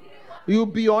 you'll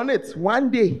be on it one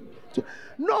day.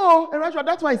 No,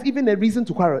 that's why it's even a reason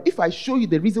to quarrel. If I show you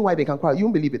the reason why they can quarrel, you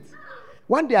won't believe it.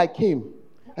 One day I came.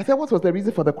 I said, what was the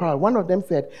reason for the quarrel? One of them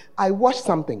said, I washed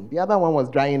something. The other one was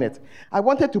drying it. I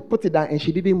wanted to put it down and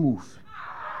she didn't move.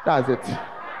 That's it.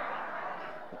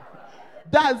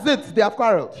 That's it. They have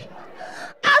quarreled.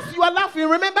 As you are laughing,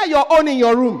 remember your own in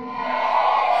your room.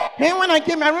 And when I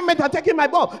came, I remember taking my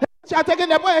ball. She had taken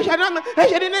the ball and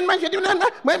she didn't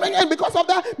mind. Because of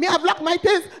that, me, I've locked my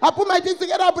things. I put my things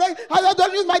together. I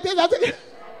don't use my things.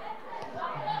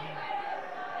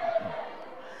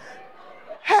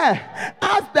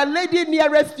 Ask the lady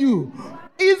nearest you.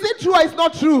 Is it true or it's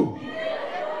not true?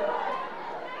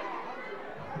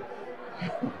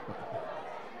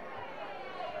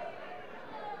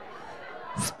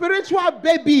 Spiritual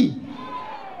baby.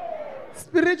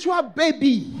 Spiritual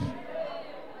baby.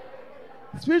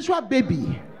 Spiritual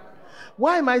baby.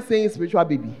 Why am I saying spiritual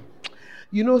baby?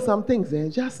 You know some things,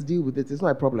 just deal with it. It's not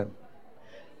a problem.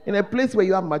 In a place where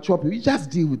you have mature people, you just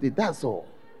deal with it. That's all.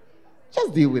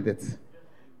 Just deal with it.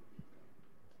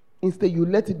 Instead, you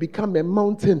let it become a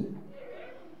mountain.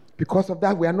 Because of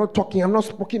that, we are not talking. I'm not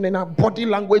speaking in our body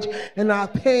language and our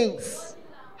things.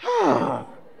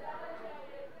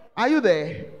 Are you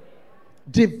there?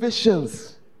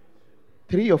 Divisions.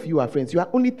 3 of you are friends. You are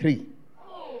only 3.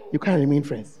 You can't remain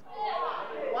friends.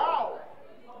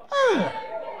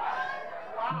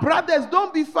 Brothers,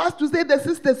 don't be fast to say the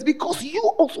sisters, because you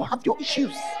also have your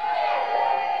issues.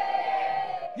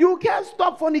 You can't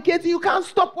stop fornicating. You can't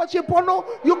stop watching porno.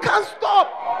 You can't stop.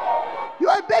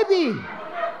 You're a baby.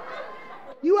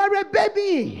 You are a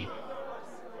baby.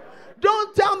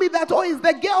 Don't tell me that, oh, it's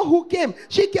the girl who came.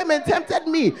 She came and tempted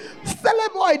me. Silly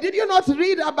boy, did you not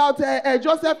read about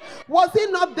Joseph? Was he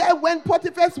not there when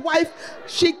Potiphar's wife,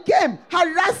 she came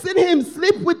harassing him,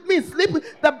 sleep with me, sleep with...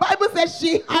 The Bible says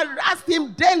she harassed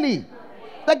him daily.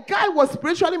 The guy was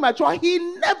spiritually mature. He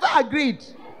never agreed.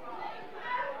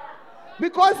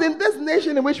 Because in this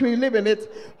nation in which we live in it,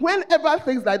 whenever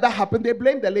things like that happen, they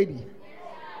blame the lady.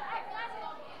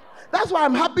 That's why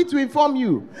I'm happy to inform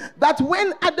you that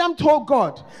when Adam told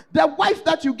God, the wife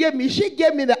that you gave me, she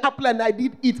gave me the apple and I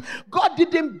did eat. God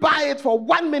didn't buy it for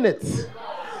 1 minute.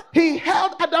 He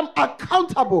held Adam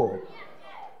accountable.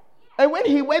 And when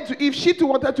he went to Eve, she too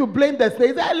wanted to blame the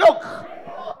snake. He said, look,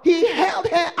 he held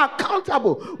her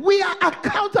accountable. We are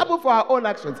accountable for our own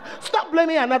actions. Stop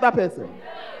blaming another person.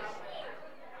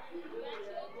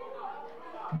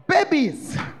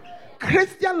 Babies,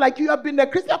 Christian like you have been a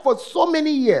Christian for so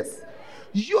many years.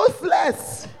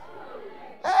 Useless.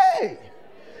 Hey,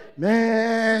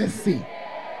 mercy.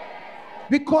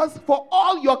 Because for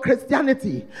all your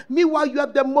Christianity, meanwhile you are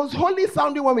the most holy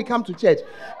sounding when we come to church.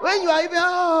 When you are even,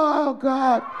 oh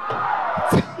God.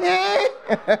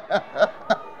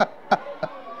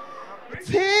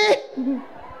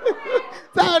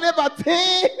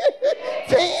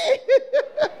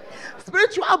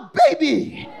 Spiritual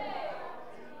baby.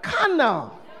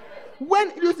 Carnal.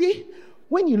 When you see,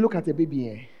 when you look at a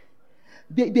baby,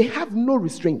 they have no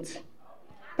restraint.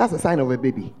 That's a sign of a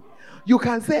baby. You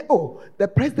can say, oh, the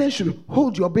president should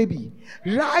hold your baby.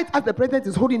 Right as the president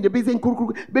is holding the baby,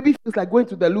 baby feels like going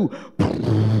to the loo.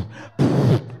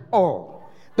 Oh,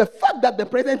 the fact that the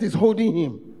president is holding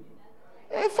him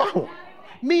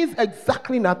means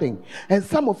exactly nothing. And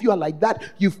some of you are like that.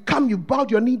 You've come, you bowed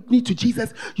your knee to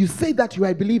Jesus. You say that you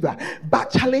are a believer.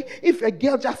 But Charlie, if a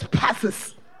girl just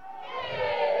passes,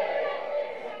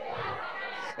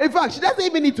 in fact, she doesn't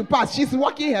even need to pass. She's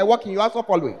walking here, walking. You also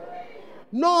following.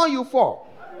 No, you fall.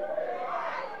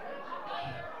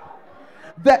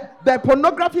 The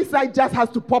pornography side just has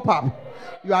to pop up.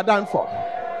 You are done for.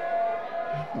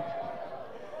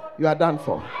 You are done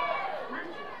for.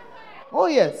 Oh,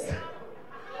 yes.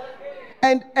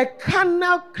 And a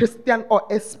carnal Christian or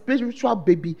a spiritual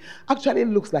baby actually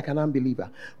looks like an unbeliever.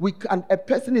 A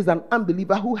person is an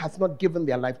unbeliever who has not given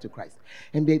their life to Christ.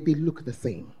 And they look the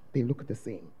same. They look the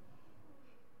same.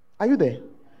 Are you there?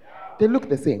 They look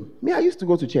the same. Me, I used to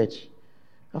go to church.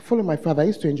 I follow my father. I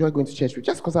used to enjoy going to church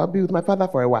just because I'll be with my father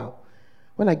for a while.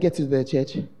 When I get to the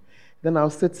church, then I'll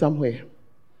sit somewhere.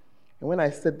 And when I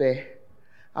sit there,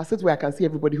 I'll sit where I can see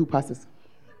everybody who passes.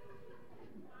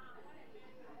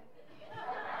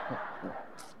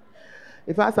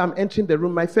 If as I'm entering the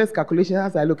room, my first calculation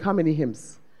as I look, how many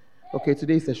hymns? Okay,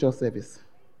 today is a short service.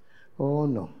 Oh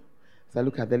no. As I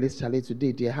look at the list, Charlie,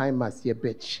 today, dear high mass, your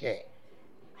bed chair.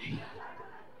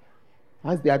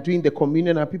 As they are doing the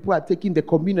communion and people are taking the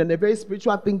communion, a very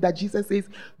spiritual thing that Jesus says,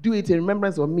 do it in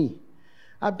remembrance of me.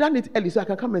 I've done it early so I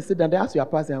can come and sit down. They ask you are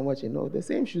passing and watching. No, the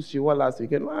same shoes she wore last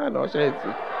weekend. No,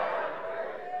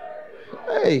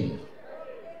 hey,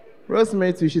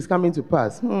 Rosemary too, she's coming to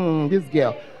pass. This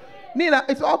girl. Nina,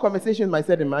 it's all conversation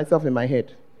myself in my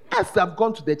head. As I've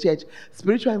gone to the church,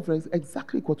 spiritual influence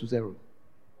exactly equal to 0.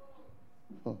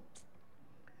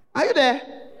 Are you there?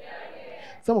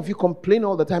 Some of you complain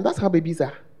all the time. That's how babies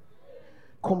are.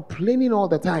 Complaining all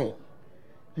the time.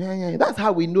 That's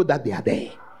how we know that they are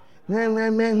there.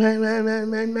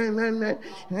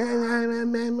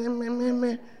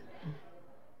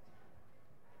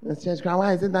 The church crowd,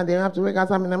 why is it that they have to wake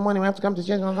us up in the morning? We have to come to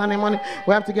church on Sunday morning.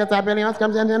 We have to get up early. We have to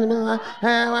come to church.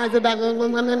 Why is it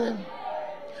that...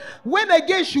 When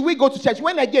again should we go to church?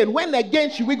 When again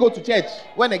should we go to church?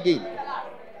 When again?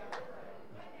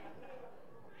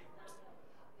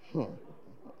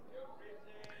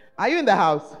 Are you in the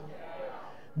house?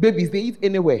 Babies, they eat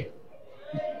anywhere.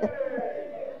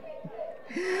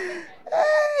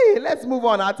 Hey, let's move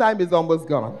on. Our time is almost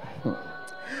gone.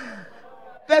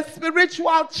 The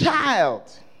spiritual child.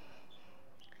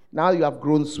 Now you have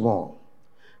grown small.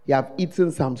 You have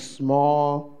eaten some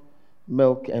small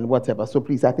milk and whatever. So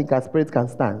please, I think our spirit can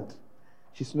stand.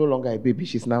 She's no longer a baby.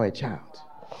 She's now a child.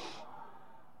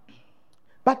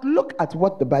 But look at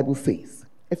what the Bible says.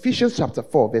 Ephesians chapter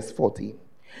 4, verse 14.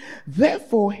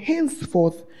 Therefore,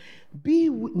 henceforth, be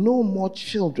no more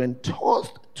children,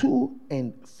 tossed to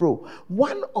and fro.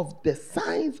 One of the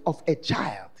signs of a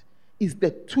child is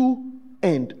the to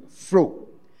and fro.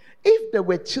 If there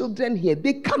were children here,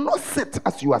 they cannot sit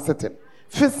as you are sitting.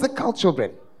 Physical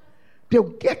children. They'll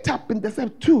get up and they say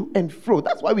to and fro.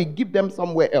 That's why we give them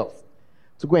somewhere else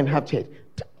to go and have church.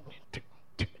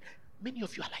 Many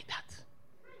of you are like that.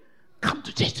 come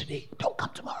to church today, don't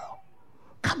come tomorrow.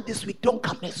 Come this week, don't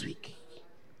come next week.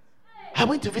 I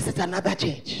went to visit another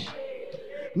church.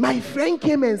 My friend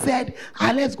came and said,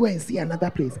 let's go and see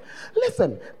another place.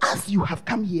 Listen, as you have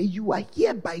come here, you are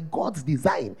here by God's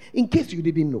design, in case you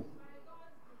didn't know.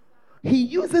 He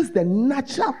uses the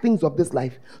natural things of this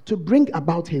life to bring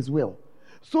about his will.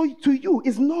 So to you,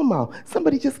 it's normal.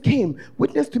 Somebody just came,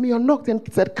 witnessed to me or knocked and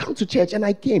said, come to church, and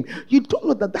I came. You don't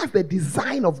know that that's the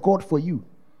design of God for you.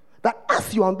 That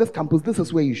as you're on this campus, this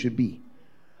is where you should be.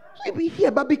 You'll be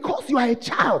here, but because you are a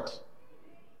child,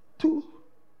 to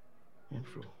and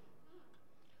fro.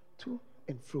 To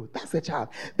and fro. That's a child.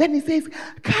 Then he says,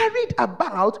 carried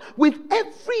about with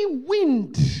every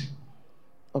wind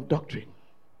of doctrine.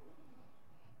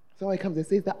 Somebody comes and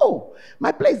says that, oh,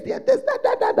 my place there, there's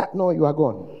that. No, you are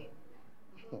gone.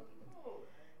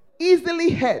 Easily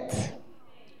hurt.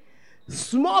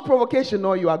 Small provocation,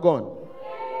 no, you are gone.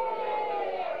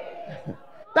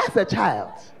 That's a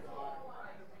child.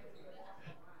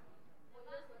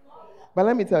 But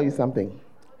let me tell you something.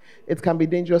 It can be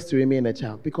dangerous to remain a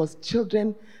child because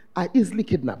children are easily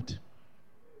kidnapped.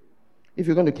 If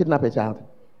you're going to kidnap a child,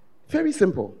 very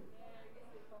simple.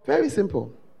 Very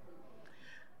simple.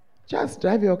 Just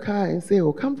drive your car and say,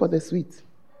 oh, come for the sweet.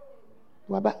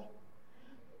 Waba.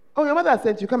 Oh, your mother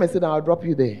sent you, come and sit down, I'll drop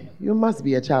you there. You must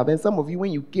be a child. And some of you,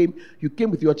 when you came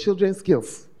with your children's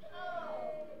skills.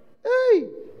 Hey.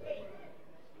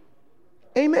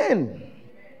 Amen.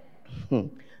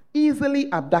 Easily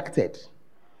abducted.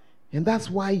 And that's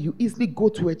why you easily go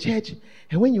to a church,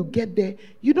 and when you get there,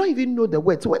 you don't even know the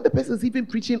word. So when the person's even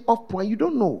preaching off point, you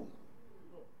don't know.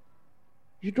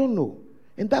 You don't know.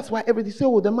 And that's why everybody says,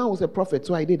 oh, the man was a prophet,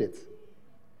 so I did it.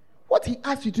 What he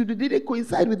asked you to do, did it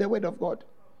coincide with the word of God?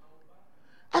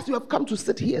 As you have come to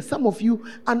sit here, some of you,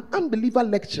 an unbeliever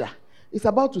lecturer is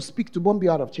about to speak to bomb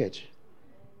you out of church.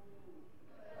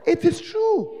 It is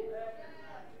true.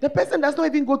 The person does not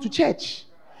even go to church.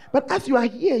 But as you are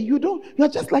here, you're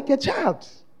just like a child.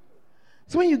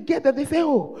 So when you get there, they say,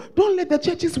 oh, don't let the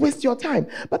churches waste your time.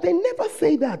 But they never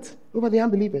say that over the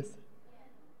unbelievers.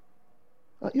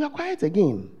 You are quiet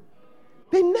again.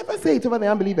 They never say it over the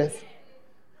unbelievers.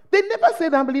 They never say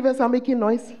the unbelievers are making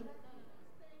noise.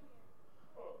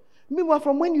 Meanwhile,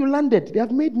 from when you landed, they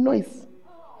have made noise.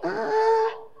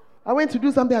 I went to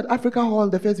do something at Africa Hall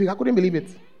the first week. I couldn't believe it.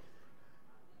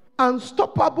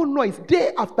 Unstoppable noise,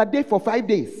 day after day for 5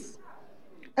 days.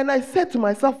 And I said to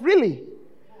myself, really?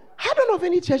 I don't know of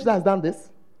any church that has done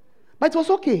this. But it was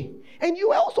okay. And you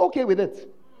were also okay with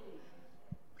it.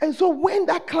 And so when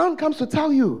that clown comes to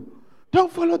tell you,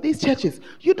 don't follow these churches,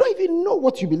 you don't even know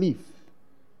what you believe.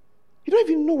 You don't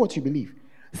even know what you believe.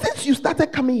 Since you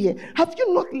started coming here, have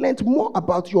you not learned more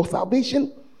about your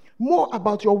salvation, more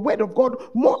about your word of God,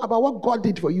 more about what God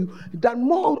did for you than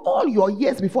more all your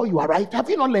years before you arrived? Have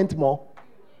you not learned more?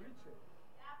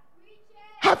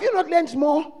 Have you not learned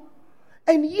more?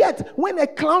 And yet, when a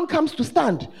clown comes to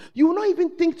stand, you will not even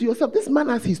think to yourself, this man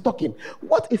as he's talking,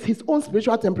 what is his own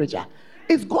spiritual temperature?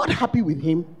 Is God happy with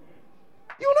him?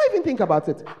 You will not even think about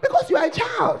it because you are a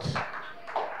child.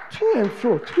 To and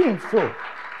fro, to and fro.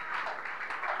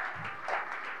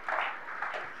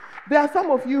 There are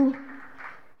some of you,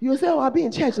 you say, oh, I'll be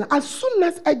in church now. As soon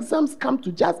as exams come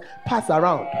to just pass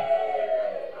around,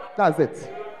 that's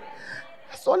it.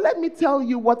 So let me tell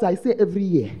you what I say every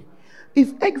year.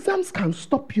 If exams can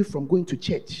stop you from going to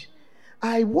church,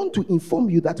 I want to inform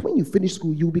you that when you finish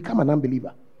school, you will become an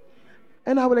unbeliever.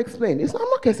 And I will explain. I'm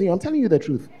not cursing you, I'm telling you the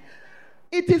truth.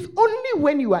 It is only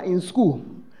when you are in school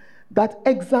that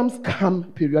exams come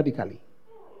periodically.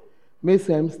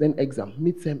 Midterms, then exam,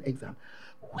 midterm, exam.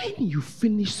 When you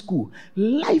finish school,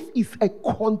 life is a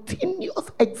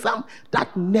continuous exam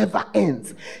that never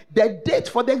ends. The date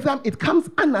for the exam, it comes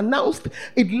unannounced.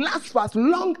 It lasts for as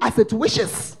long as it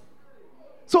wishes.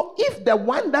 So if the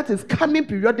one that is coming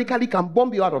periodically can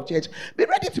bomb you out of church, be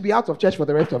ready to be out of church for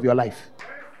the rest of your life.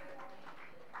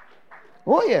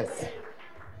 Oh yes.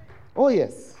 Oh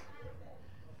yes.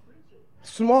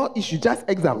 Small issue, just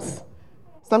exams.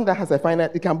 Something that has a final,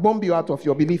 it can bomb you out of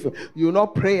your belief. You will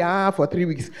not pray for 3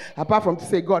 weeks, apart from to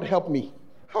say, God, help me.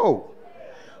 Oh,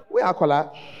 we are called.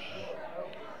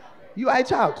 You are a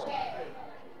child.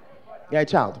 You are a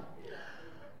child.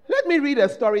 Let me read a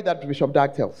story that Bishop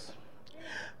Dag tells.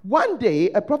 One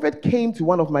day, a prophet came to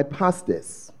one of my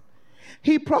pastors.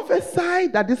 He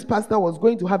prophesied that this pastor was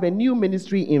going to have a new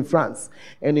ministry in France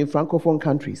and in Francophone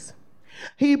countries.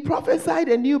 He prophesied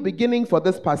a new beginning for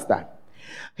this pastor.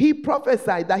 He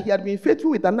prophesied that he had been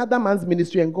faithful with another man's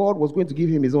ministry and God was going to give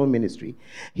him his own ministry.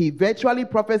 He virtually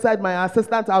prophesied my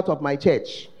assistant out of my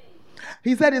church.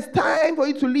 He said, it's time for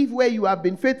you to leave where you have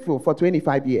been faithful for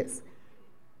 25 years.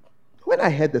 When I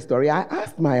heard the story, I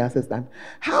asked my assistant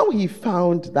how he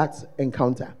found that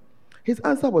encounter. His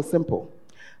answer was simple.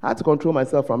 I had to control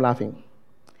myself from laughing.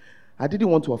 I didn't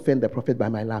want to offend the prophet by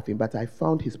my laughing, but I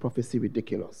found his prophecy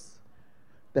ridiculous.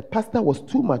 The pastor was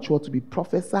too mature to be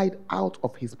prophesied out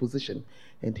of his position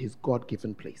and his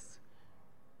God-given place.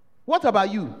 What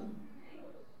about you?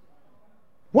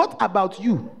 What about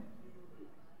you?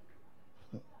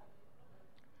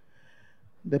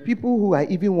 The people who I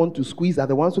even want to squeeze are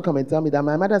the ones who come and tell me that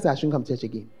my mother said I shouldn't come to church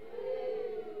again.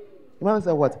 Your mother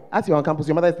said what? As you're on campus,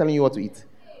 your mother is telling you what to eat.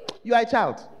 You are a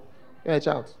child. You're a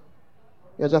child.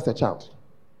 You're just a child.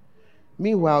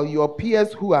 Meanwhile, your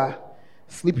peers who are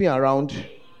sleeping around,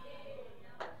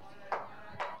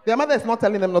 their mother is not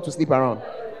telling them not to sleep around.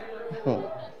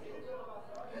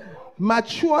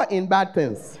 Mature in bad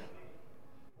things.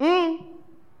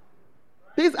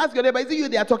 Please ask your neighbor, is it you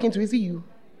they are talking to? Is it you?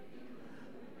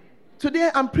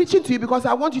 Today I'm preaching to you because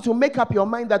I want you to make up your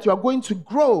mind that you are going to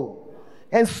grow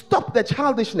and stop the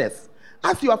childishness.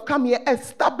 As you have come here,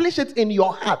 establish it in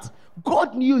your heart.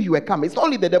 God knew you were coming. It's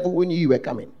only the devil who knew you were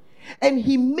coming. And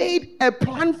he made a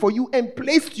plan for you and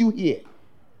placed you here.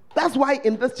 That's why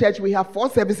in this church we have 4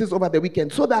 services over the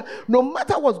weekend, so that no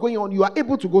matter what's going on, you are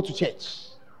able to go to church.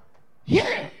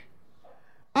 Yeah.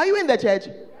 Are you in the church?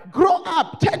 Grow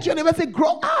up. Church, you never say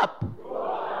grow up.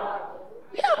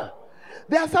 Yeah.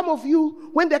 There are some of you,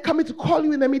 when they're coming to call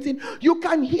you in a meeting, you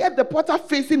can hear the porter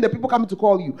facing the people coming to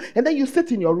call you. And then you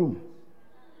sit in your room.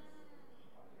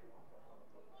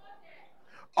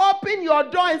 Open your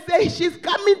door and say, she's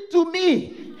coming to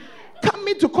me.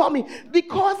 Coming to call me.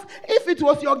 Because if it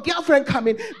was your girlfriend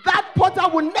coming, that porter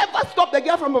would never stop the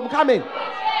girlfriend from coming.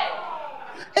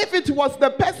 If it was the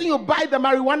person you buy the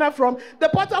marijuana from, the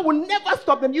porter will never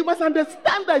stop them. You must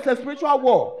understand that it's a spiritual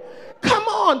war. Come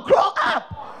on, grow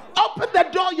up. Open the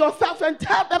door yourself and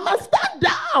tell them, man, stand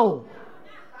down.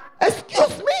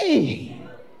 Excuse me.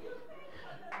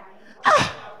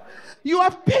 You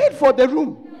have paid for the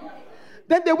room.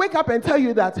 Then they wake up and tell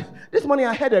you that this morning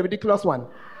I heard a ridiculous one.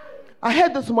 I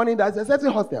heard this morning that there's a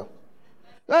certain hostel.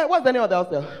 What's the name of the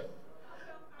hostel?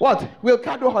 What?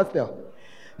 Wilcado Hostel.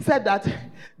 Said that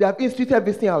they have instituted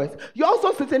visiting hours. You're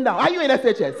also sitting down. Are you in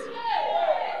SHS?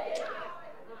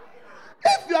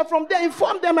 If you are from there,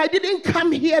 inform them I didn't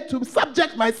come here to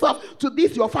subject myself to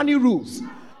these your funny rules.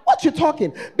 What you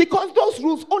talking? Because those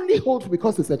rules only hold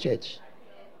because it's a church.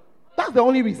 That's the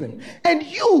only reason. And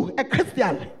you, a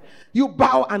Christian, you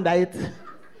bow under it.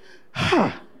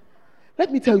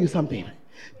 Let me tell you something.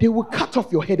 They will cut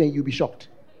off your head and you'll be shocked.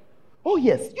 Oh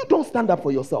yes, you don't stand up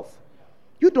for yourself.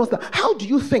 You don't stand. How do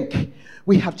you think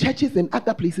we have churches in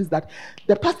other places that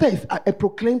the pastor is a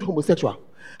proclaimed homosexual?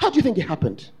 How do you think it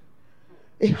happened?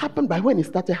 It happened by when it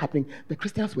started happening, the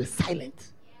Christians were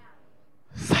silent.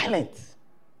 Silent.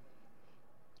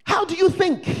 How do you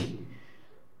think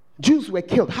Jews were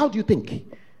killed? How do you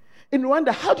think? In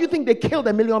Rwanda, how do you think they killed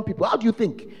 1 million people? How do you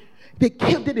think? They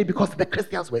killed it because the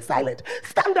Christians were silent.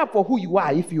 Stand up for who you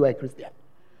are if you are a Christian.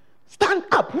 Stand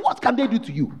up. What can they do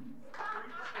to you?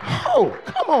 Oh,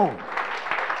 come on.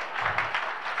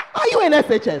 Are you in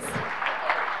SHS?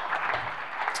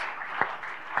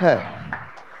 Hey.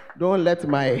 Don't let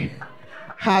my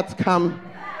heart come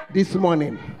this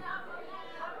morning.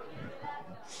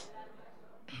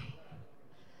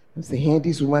 I'm saying,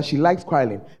 this woman, she likes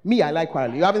quarreling. Me, I like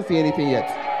quarreling. You haven't seen anything yet.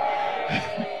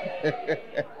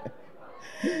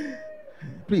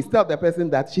 Please tell the person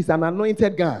that she's an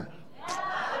anointed girl.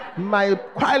 My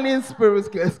quarreling spirit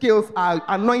skills are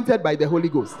anointed by the Holy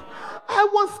Ghost. I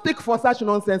won't stick for such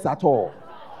nonsense at all.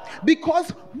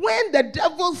 Because when the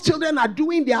devil's children are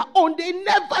doing their own, they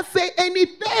never say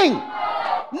anything.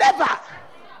 Never.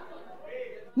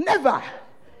 Never.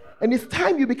 And it's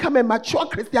time you become a mature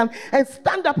Christian and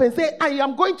stand up and say, I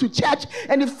am going to church.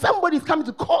 And if somebody is coming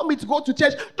to call me to go to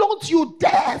church, don't you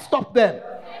dare stop them.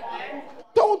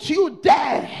 Don't you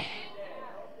dare.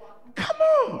 Come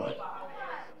on.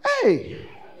 Hey.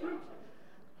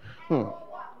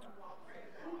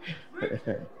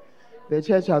 The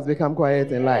church has become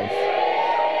quiet in life.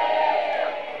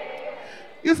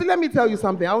 You see, let me tell you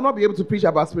something. I will not be able to preach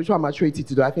about spiritual maturity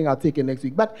today. I think I'll take it next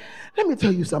week. But let me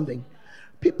tell you something.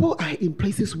 People are in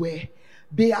places where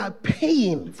they are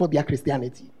paying for their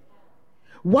Christianity.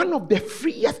 One of the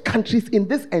freest countries in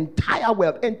this entire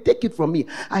world, and take it from me,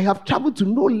 I have traveled to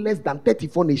no less than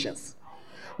 34 nations.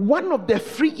 One of the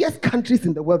freest countries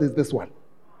in the world is this one.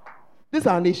 This is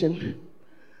our nation.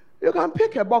 You can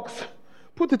pick a box,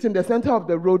 put it in the center of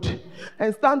the road,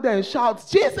 and stand there and shout,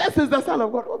 Jesus is the Son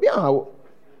of God.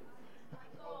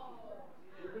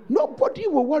 Nobody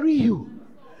will worry you.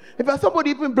 If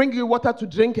somebody even bring you water to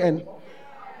drink and,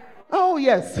 oh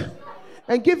yes,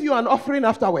 and give you an offering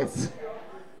afterwards.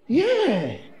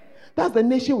 Yeah. That's the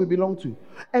nation we belong to.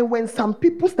 And when some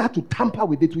people start to tamper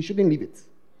with it, we shouldn't leave it.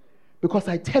 Because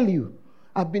I tell you,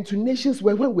 I've been to nations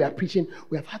where when we are preaching,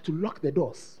 we have had to lock the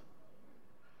doors.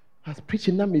 I was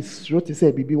preaching, now Miss Roti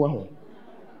said, Bibi Wahon.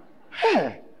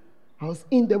 Hey, I was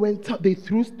in there when they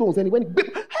threw stones and it went,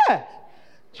 hey.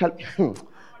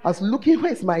 I was looking,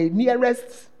 where's my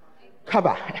nearest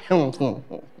cover?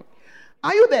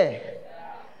 Are you there?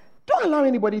 Don't allow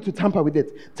anybody to tamper with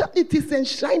it. It is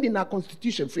enshrined in our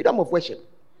constitution, freedom of worship.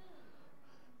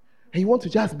 And you want to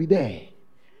just be there.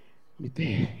 Be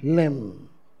there. Lem.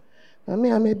 I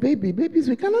mean, I'm a baby. Babies,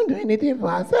 we cannot do anything for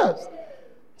ourselves.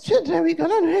 Children, we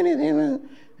cannot do anything.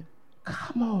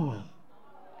 Come on.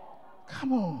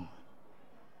 Come on.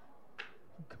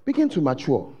 Begin to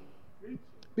mature.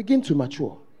 Begin to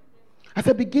mature. I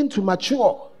said, begin to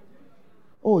mature.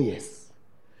 Oh, yes.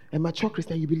 A mature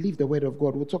Christian, you believe the word of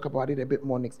God. We'll talk about it a bit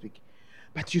more next week.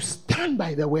 But you stand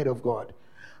by the word of God.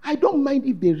 I don't mind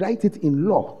if they write it in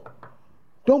law.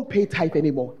 Don't pay tithe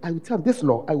anymore. I will tell this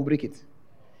law, I will break it.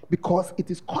 Because it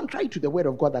is contrary to the word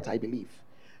of God that I believe.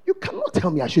 You cannot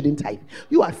tell me I shouldn't tithe.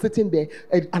 You are sitting there,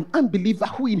 an unbeliever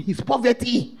who in his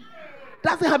poverty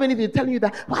doesn't have anything telling you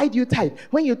that, why do you tithe?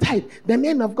 When you tithe, the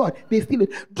men of God, they steal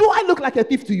it. Do I look like a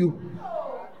thief to you?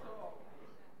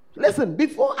 Listen,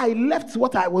 before I left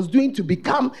what I was doing to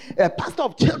become a pastor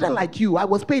of children like you, I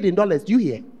was paid in dollars. Do you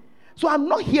hear? So I'm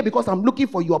not here because I'm looking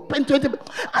for your pen 20.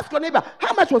 Ask your neighbor,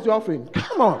 how much was your offering?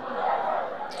 Come on.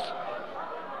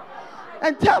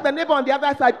 And tell the neighbor on the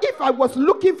other side, if I was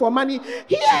looking for money,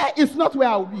 here is not where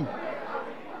I'll be.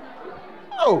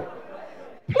 Oh,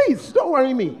 please don't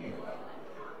worry me.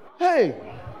 Hey,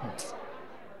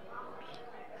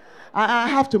 I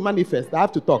have to manifest. I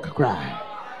have to talk. Cry.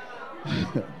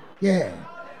 Yeah.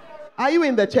 Are you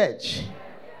in the church?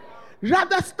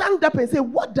 Rather stand up and say,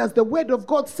 what does the word of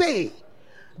God say?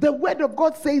 The word of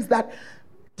God says that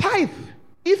tithe.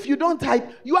 If you don't tithe,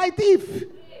 you are a thief.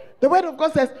 The word of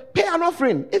God says, pay an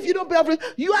offering. If you don't pay offering,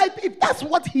 you are a thief. That's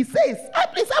what he says.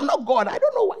 Please, I'm not God. I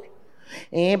don't know why.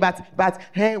 But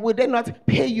would they not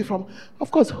pay you from?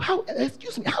 Of course, how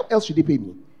else should they pay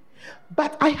me?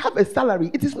 But I have a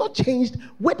salary. It is not changed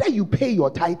whether you pay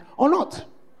your tithe or not.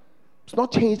 It's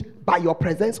not changed by your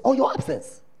presence or your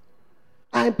absence.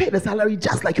 I am paid a salary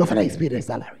just like your father is paid a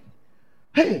salary.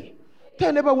 Hey, tell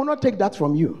your neighbor, will not take that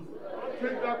from you.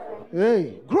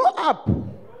 Hey, grow up.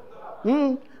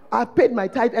 I've paid my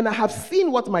tithe and I have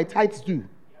seen what my tithes do.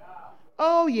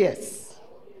 Oh, yes.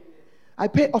 I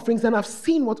pay offerings and I've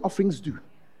seen what offerings do.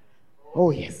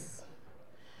 Oh, yes.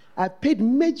 I paid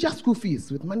major school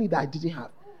fees with money that I didn't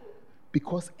have.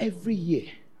 Because every year,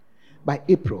 by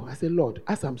April, I said, Lord,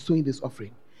 as I'm sowing this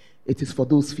offering, it is for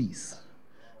those fees.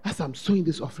 As I'm sowing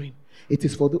this offering, it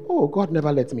is for the... Oh, God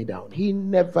never let me down. He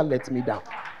never let me down.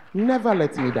 Never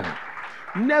let me down.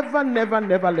 Never, never,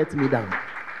 never let me down.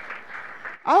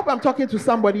 I hope I'm talking to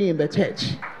somebody in the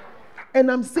church.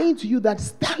 And I'm saying to you that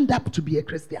stand up to be a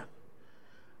Christian.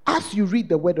 As you read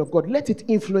the word of God, let it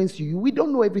influence you. We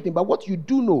don't know everything, but what you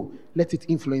do know, let it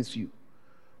influence you.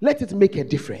 Let it make a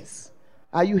difference.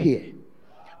 Are you here?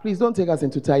 Please don't take us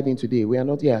into tithing today. We are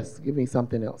not, yes, giving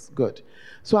something else. Good.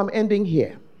 So I'm ending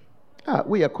here.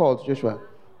 We are called, Joshua.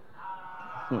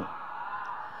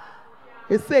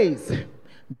 It says,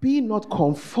 be not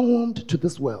conformed to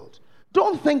this world.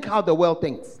 Don't think how the world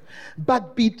thinks,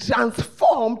 but be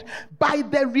transformed by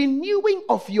the renewing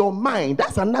of your mind.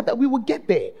 That's another, we will get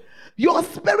there. Your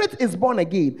spirit is born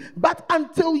again, but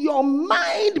until your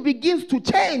mind begins to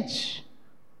change,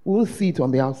 we won't see it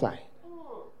on the outside.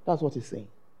 That's what he's saying.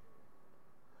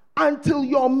 Until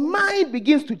your mind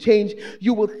begins to change,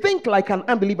 you will think like an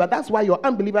unbeliever. That's why your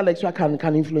unbeliever lecturer can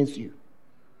influence you.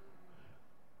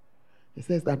 It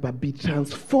says that, but be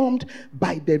transformed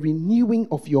by the renewing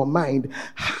of your mind.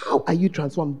 How are you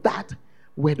transformed? That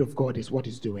word of God is what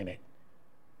is doing it.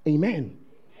 Amen.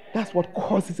 That's what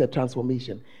causes a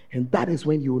transformation. And that is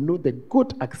when you will know the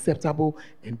good, acceptable,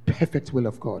 and perfect will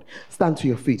of God. Stand to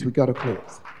your feet. We got to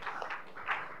close.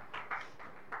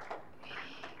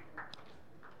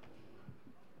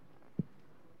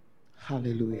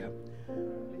 Hallelujah.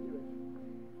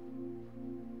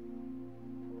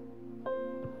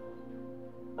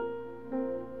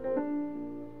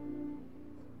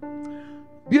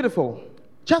 Beautiful.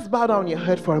 Just bow down your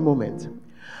head for a moment.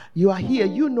 You are here.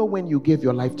 You know when you gave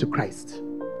your life to Christ.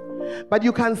 But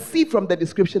you can see from the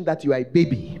description that you are a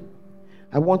baby.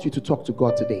 I want you to talk to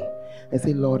God today and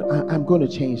say, Lord, I'm going to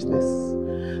change this.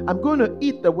 I'm going to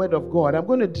eat the word of God. I'm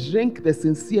going to drink the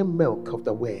sincere milk of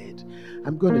the word.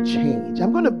 I'm going to change.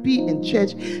 I'm going to be in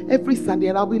church every Sunday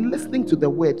and I'll be listening to the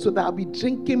word so that I'll be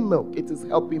drinking milk. It is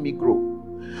helping me grow.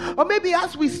 Or maybe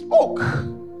as we spoke,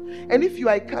 and if you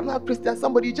are a carnal Christian,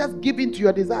 somebody just give in to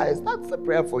your desires, that's a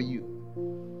prayer for you.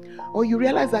 Or you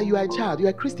realize that you are a child, you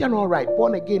are a Christian, all right,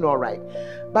 born again, all right,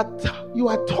 but you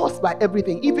are tossed by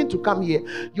everything. Even to come here,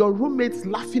 your roommates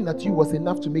laughing at you was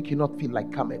enough to make you not feel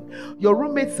like coming. Your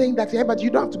roommates saying that, yeah, but you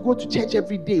don't have to go to church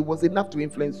every day was enough to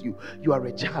influence you. You are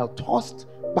a child tossed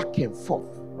back and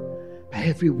forth by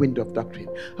every wind of doctrine.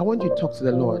 I want you to talk to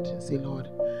the Lord and say, Lord,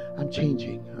 I'm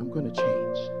changing. I'm going to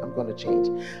change. I'm going to change.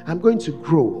 I'm going to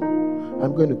grow.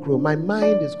 I'm going to grow. My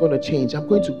mind is going to change. I'm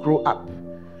going to grow up.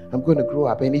 I'm going to grow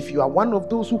up. And if you are one of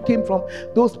those who came from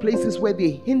those places where they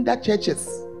hinder churches,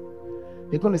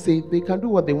 they're going to say, they can do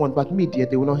what they want, but me, dear,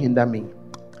 they will not hinder me.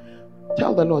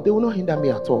 Tell the Lord, they will not hinder me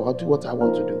at all. I'll do what I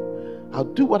want to do. I'll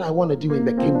do what I want to do in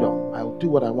the kingdom. I'll do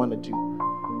what I want to do.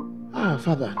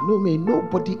 Father, may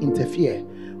nobody interfere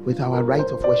with our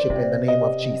right of worship in the name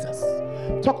of Jesus.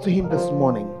 Talk to him this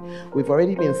morning. We've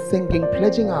already been singing,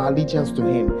 pledging our allegiance to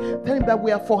him. Tell him that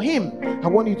we are for him. I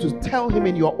want you to tell him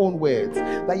in your own words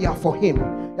that you are for him.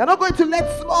 You're not going to let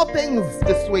small things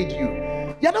dissuade you.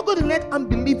 You're not going to let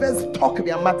unbelievers talk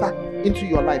their matter into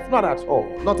your life. Not at all.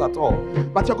 Not at all.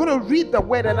 But you're going to read the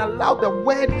word and allow the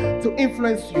word to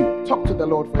influence you. Talk to the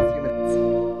Lord for a few minutes.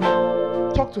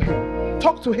 Talk to him.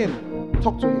 Talk to him.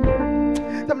 Talk to him.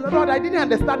 Lord, I didn't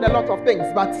understand a lot of things,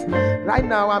 but right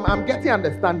now I'm getting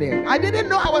understanding. I didn't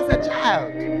know I was a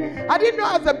child. I didn't know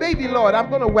I was a baby, Lord. I'm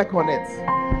going to work on it.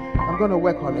 I'm going to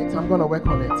work on it. I'm going to work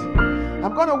on it.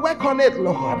 I'm going to work on it,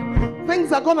 Lord.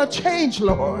 Things are going to change,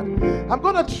 Lord. I'm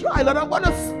going to try, Lord. I'm going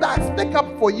to stick up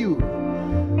for you.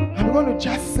 I'm going to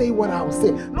just say what I will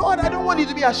say. Lord, I don't want you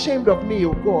to be ashamed of me,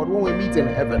 oh God, when we meet in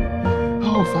heaven.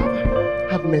 Oh, Father,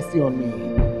 have mercy on me.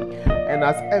 And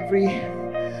as every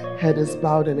head is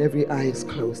bowed and every eye is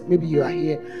closed, maybe you are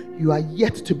here, you are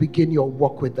yet to begin your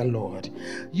walk with the Lord.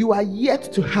 You are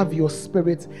yet to have your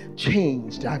spirit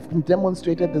changed. I've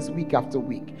demonstrated this week after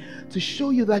week to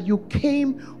show you that you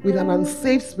came with an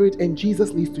unsaved spirit and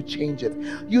Jesus needs to change it.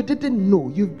 You didn't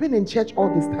know. You've been in church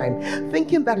all this time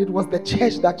thinking that it was the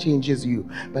church that changes you,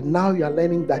 but now you are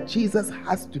learning that Jesus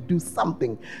has to do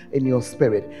something in your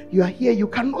spirit. You are here, you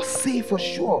cannot say for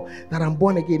sure that I'm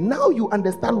born again. Now you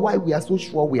understand why we are so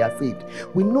sure we are saved.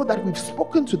 We know that we've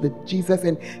spoken to the Jesus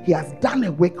and he has done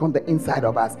a work on the inside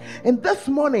of us. And this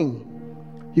morning,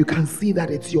 you can see that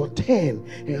it's your turn.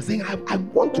 And you're saying, I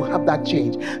want to have that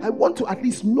change. I want to at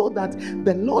least know that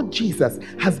the Lord Jesus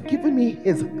has given me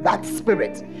that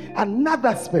spirit,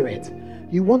 another spirit.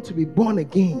 You want to be born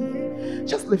again.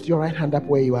 Just lift your right hand up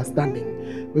where you are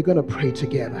standing. We're going to pray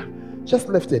together. Just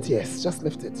lift it, yes. Just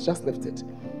lift it. Just lift it.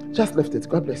 Just lift it.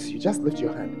 God bless you. Just lift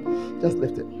your hand. Just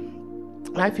lift it.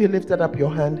 If you lifted up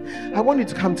your hand, I want you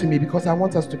to come to me because I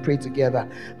want us to pray together.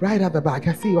 Right at the back,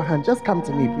 I see your hand. Just come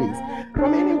to me, please.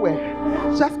 From anywhere.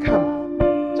 Just come.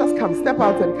 Just come. Step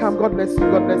out and come. God bless you.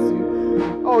 God bless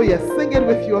you. Oh, yes. Sing it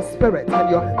with your spirit and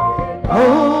your hand.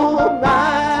 Oh,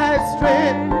 my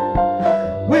strength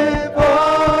with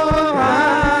all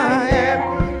I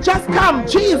am. Just come.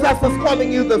 Jesus is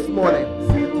calling you this morning.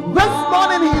 This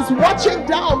morning, he's watching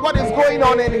down what is going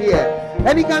on in here.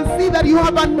 And he can see that you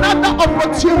have another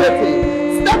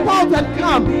opportunity. Step out and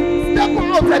come. Step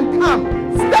out and come.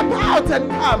 Step out and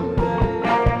come.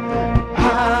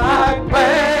 I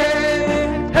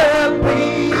pray, help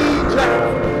me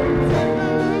just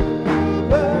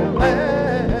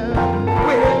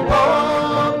with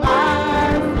all my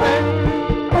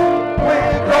strength,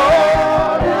 with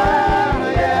all I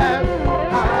am,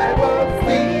 I will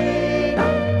sing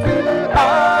to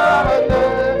others.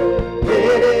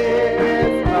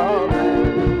 Yes, Lord.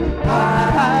 I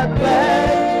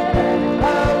pray,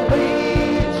 help me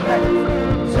just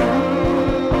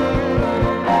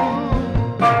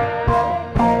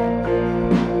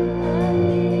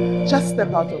Just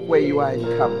step out of where you are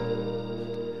and come.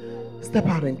 Step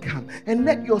out and come. And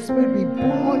let your spirit be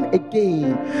born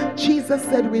again. Jesus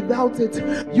said without it,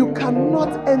 you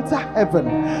cannot enter heaven.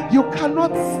 You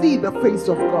cannot see the face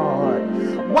of God.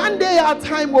 One day our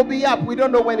time will be up. We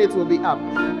don't know when it will be up.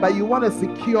 But you want to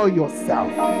secure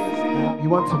yourself. You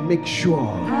want to make sure.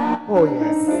 Oh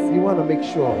yes, you want to make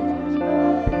sure.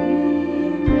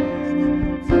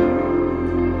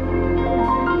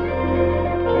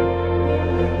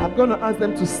 I'm going to ask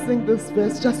them to sing this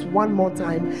verse just one more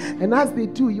time. And as they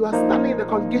do, you are standing in the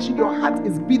congregation, your heart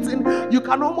is beating. You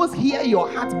can almost hear your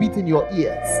heart beat in your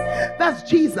ears. That's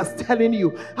Jesus telling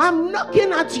you, I'm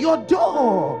knocking at your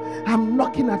door. I'm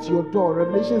knocking at your door.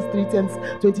 Revelation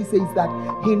 3:20 says that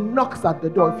he knocks at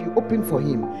the door. If you open for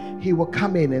him, he will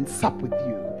come in and sup with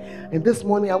you. And this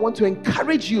morning, I want to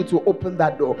encourage you to open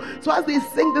that door. So as they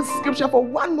sing this scripture for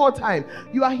one more time,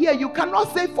 you are here. You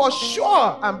cannot say, for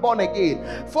sure, I'm born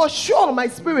again. For sure, my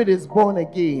spirit is born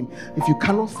again. If you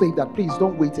cannot say that, please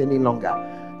don't wait any longer.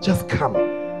 Just come.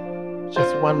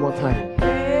 Just one more time.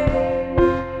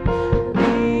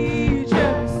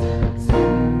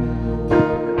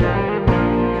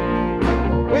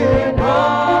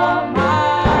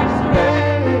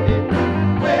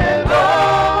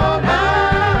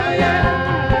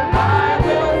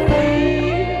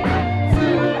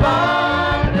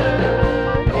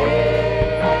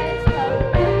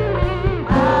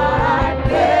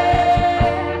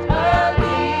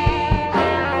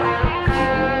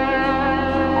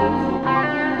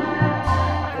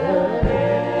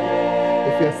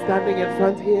 Standing in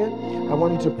front here, I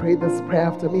want you to pray this prayer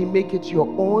after me. Make it your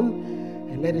own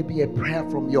and let it be a prayer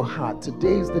from your heart.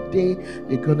 Today is the day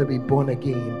you're going to be born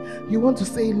again. You want to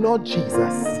say, Lord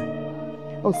Jesus.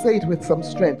 Oh, say it with some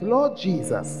strength. Lord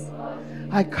Jesus,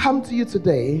 I come to you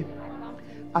today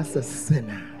as a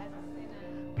sinner.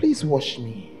 Please wash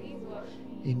me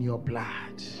in your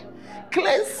blood.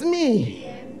 Cleanse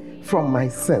me from my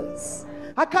sins.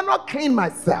 I cannot clean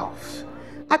myself.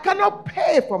 I cannot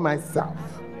pay for myself.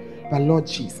 But Lord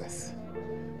Jesus,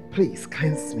 please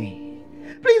cleanse me.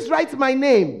 Please write my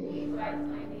name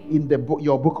in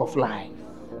your book of life.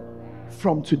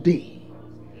 From today,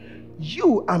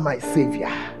 you are my Savior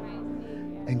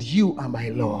and you are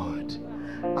my Lord.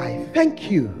 I thank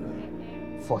you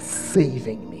for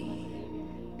saving me.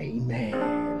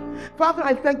 Amen. Father,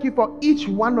 I thank you for each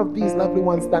one of these lovely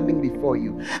ones standing before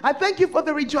you. I thank you for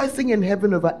the rejoicing in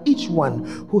heaven over each one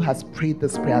who has prayed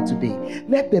this prayer today.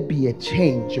 Let there be a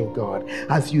change, oh God.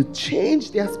 As you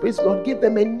change their spirits, Lord, give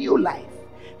them a new life.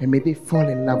 And may they fall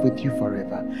in love with you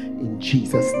forever. In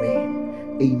Jesus'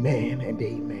 name, amen and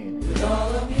amen. With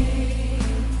all of me,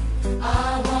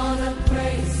 I wanna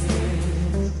praise you.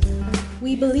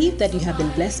 We believe that you have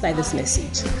been blessed by this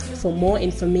message. For more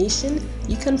information,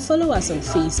 you can follow us on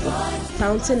Facebook,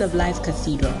 Fountain of Life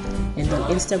Cathedral, and on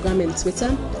Instagram and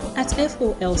Twitter at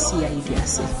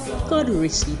FOLCIUDAC. God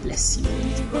richly bless you.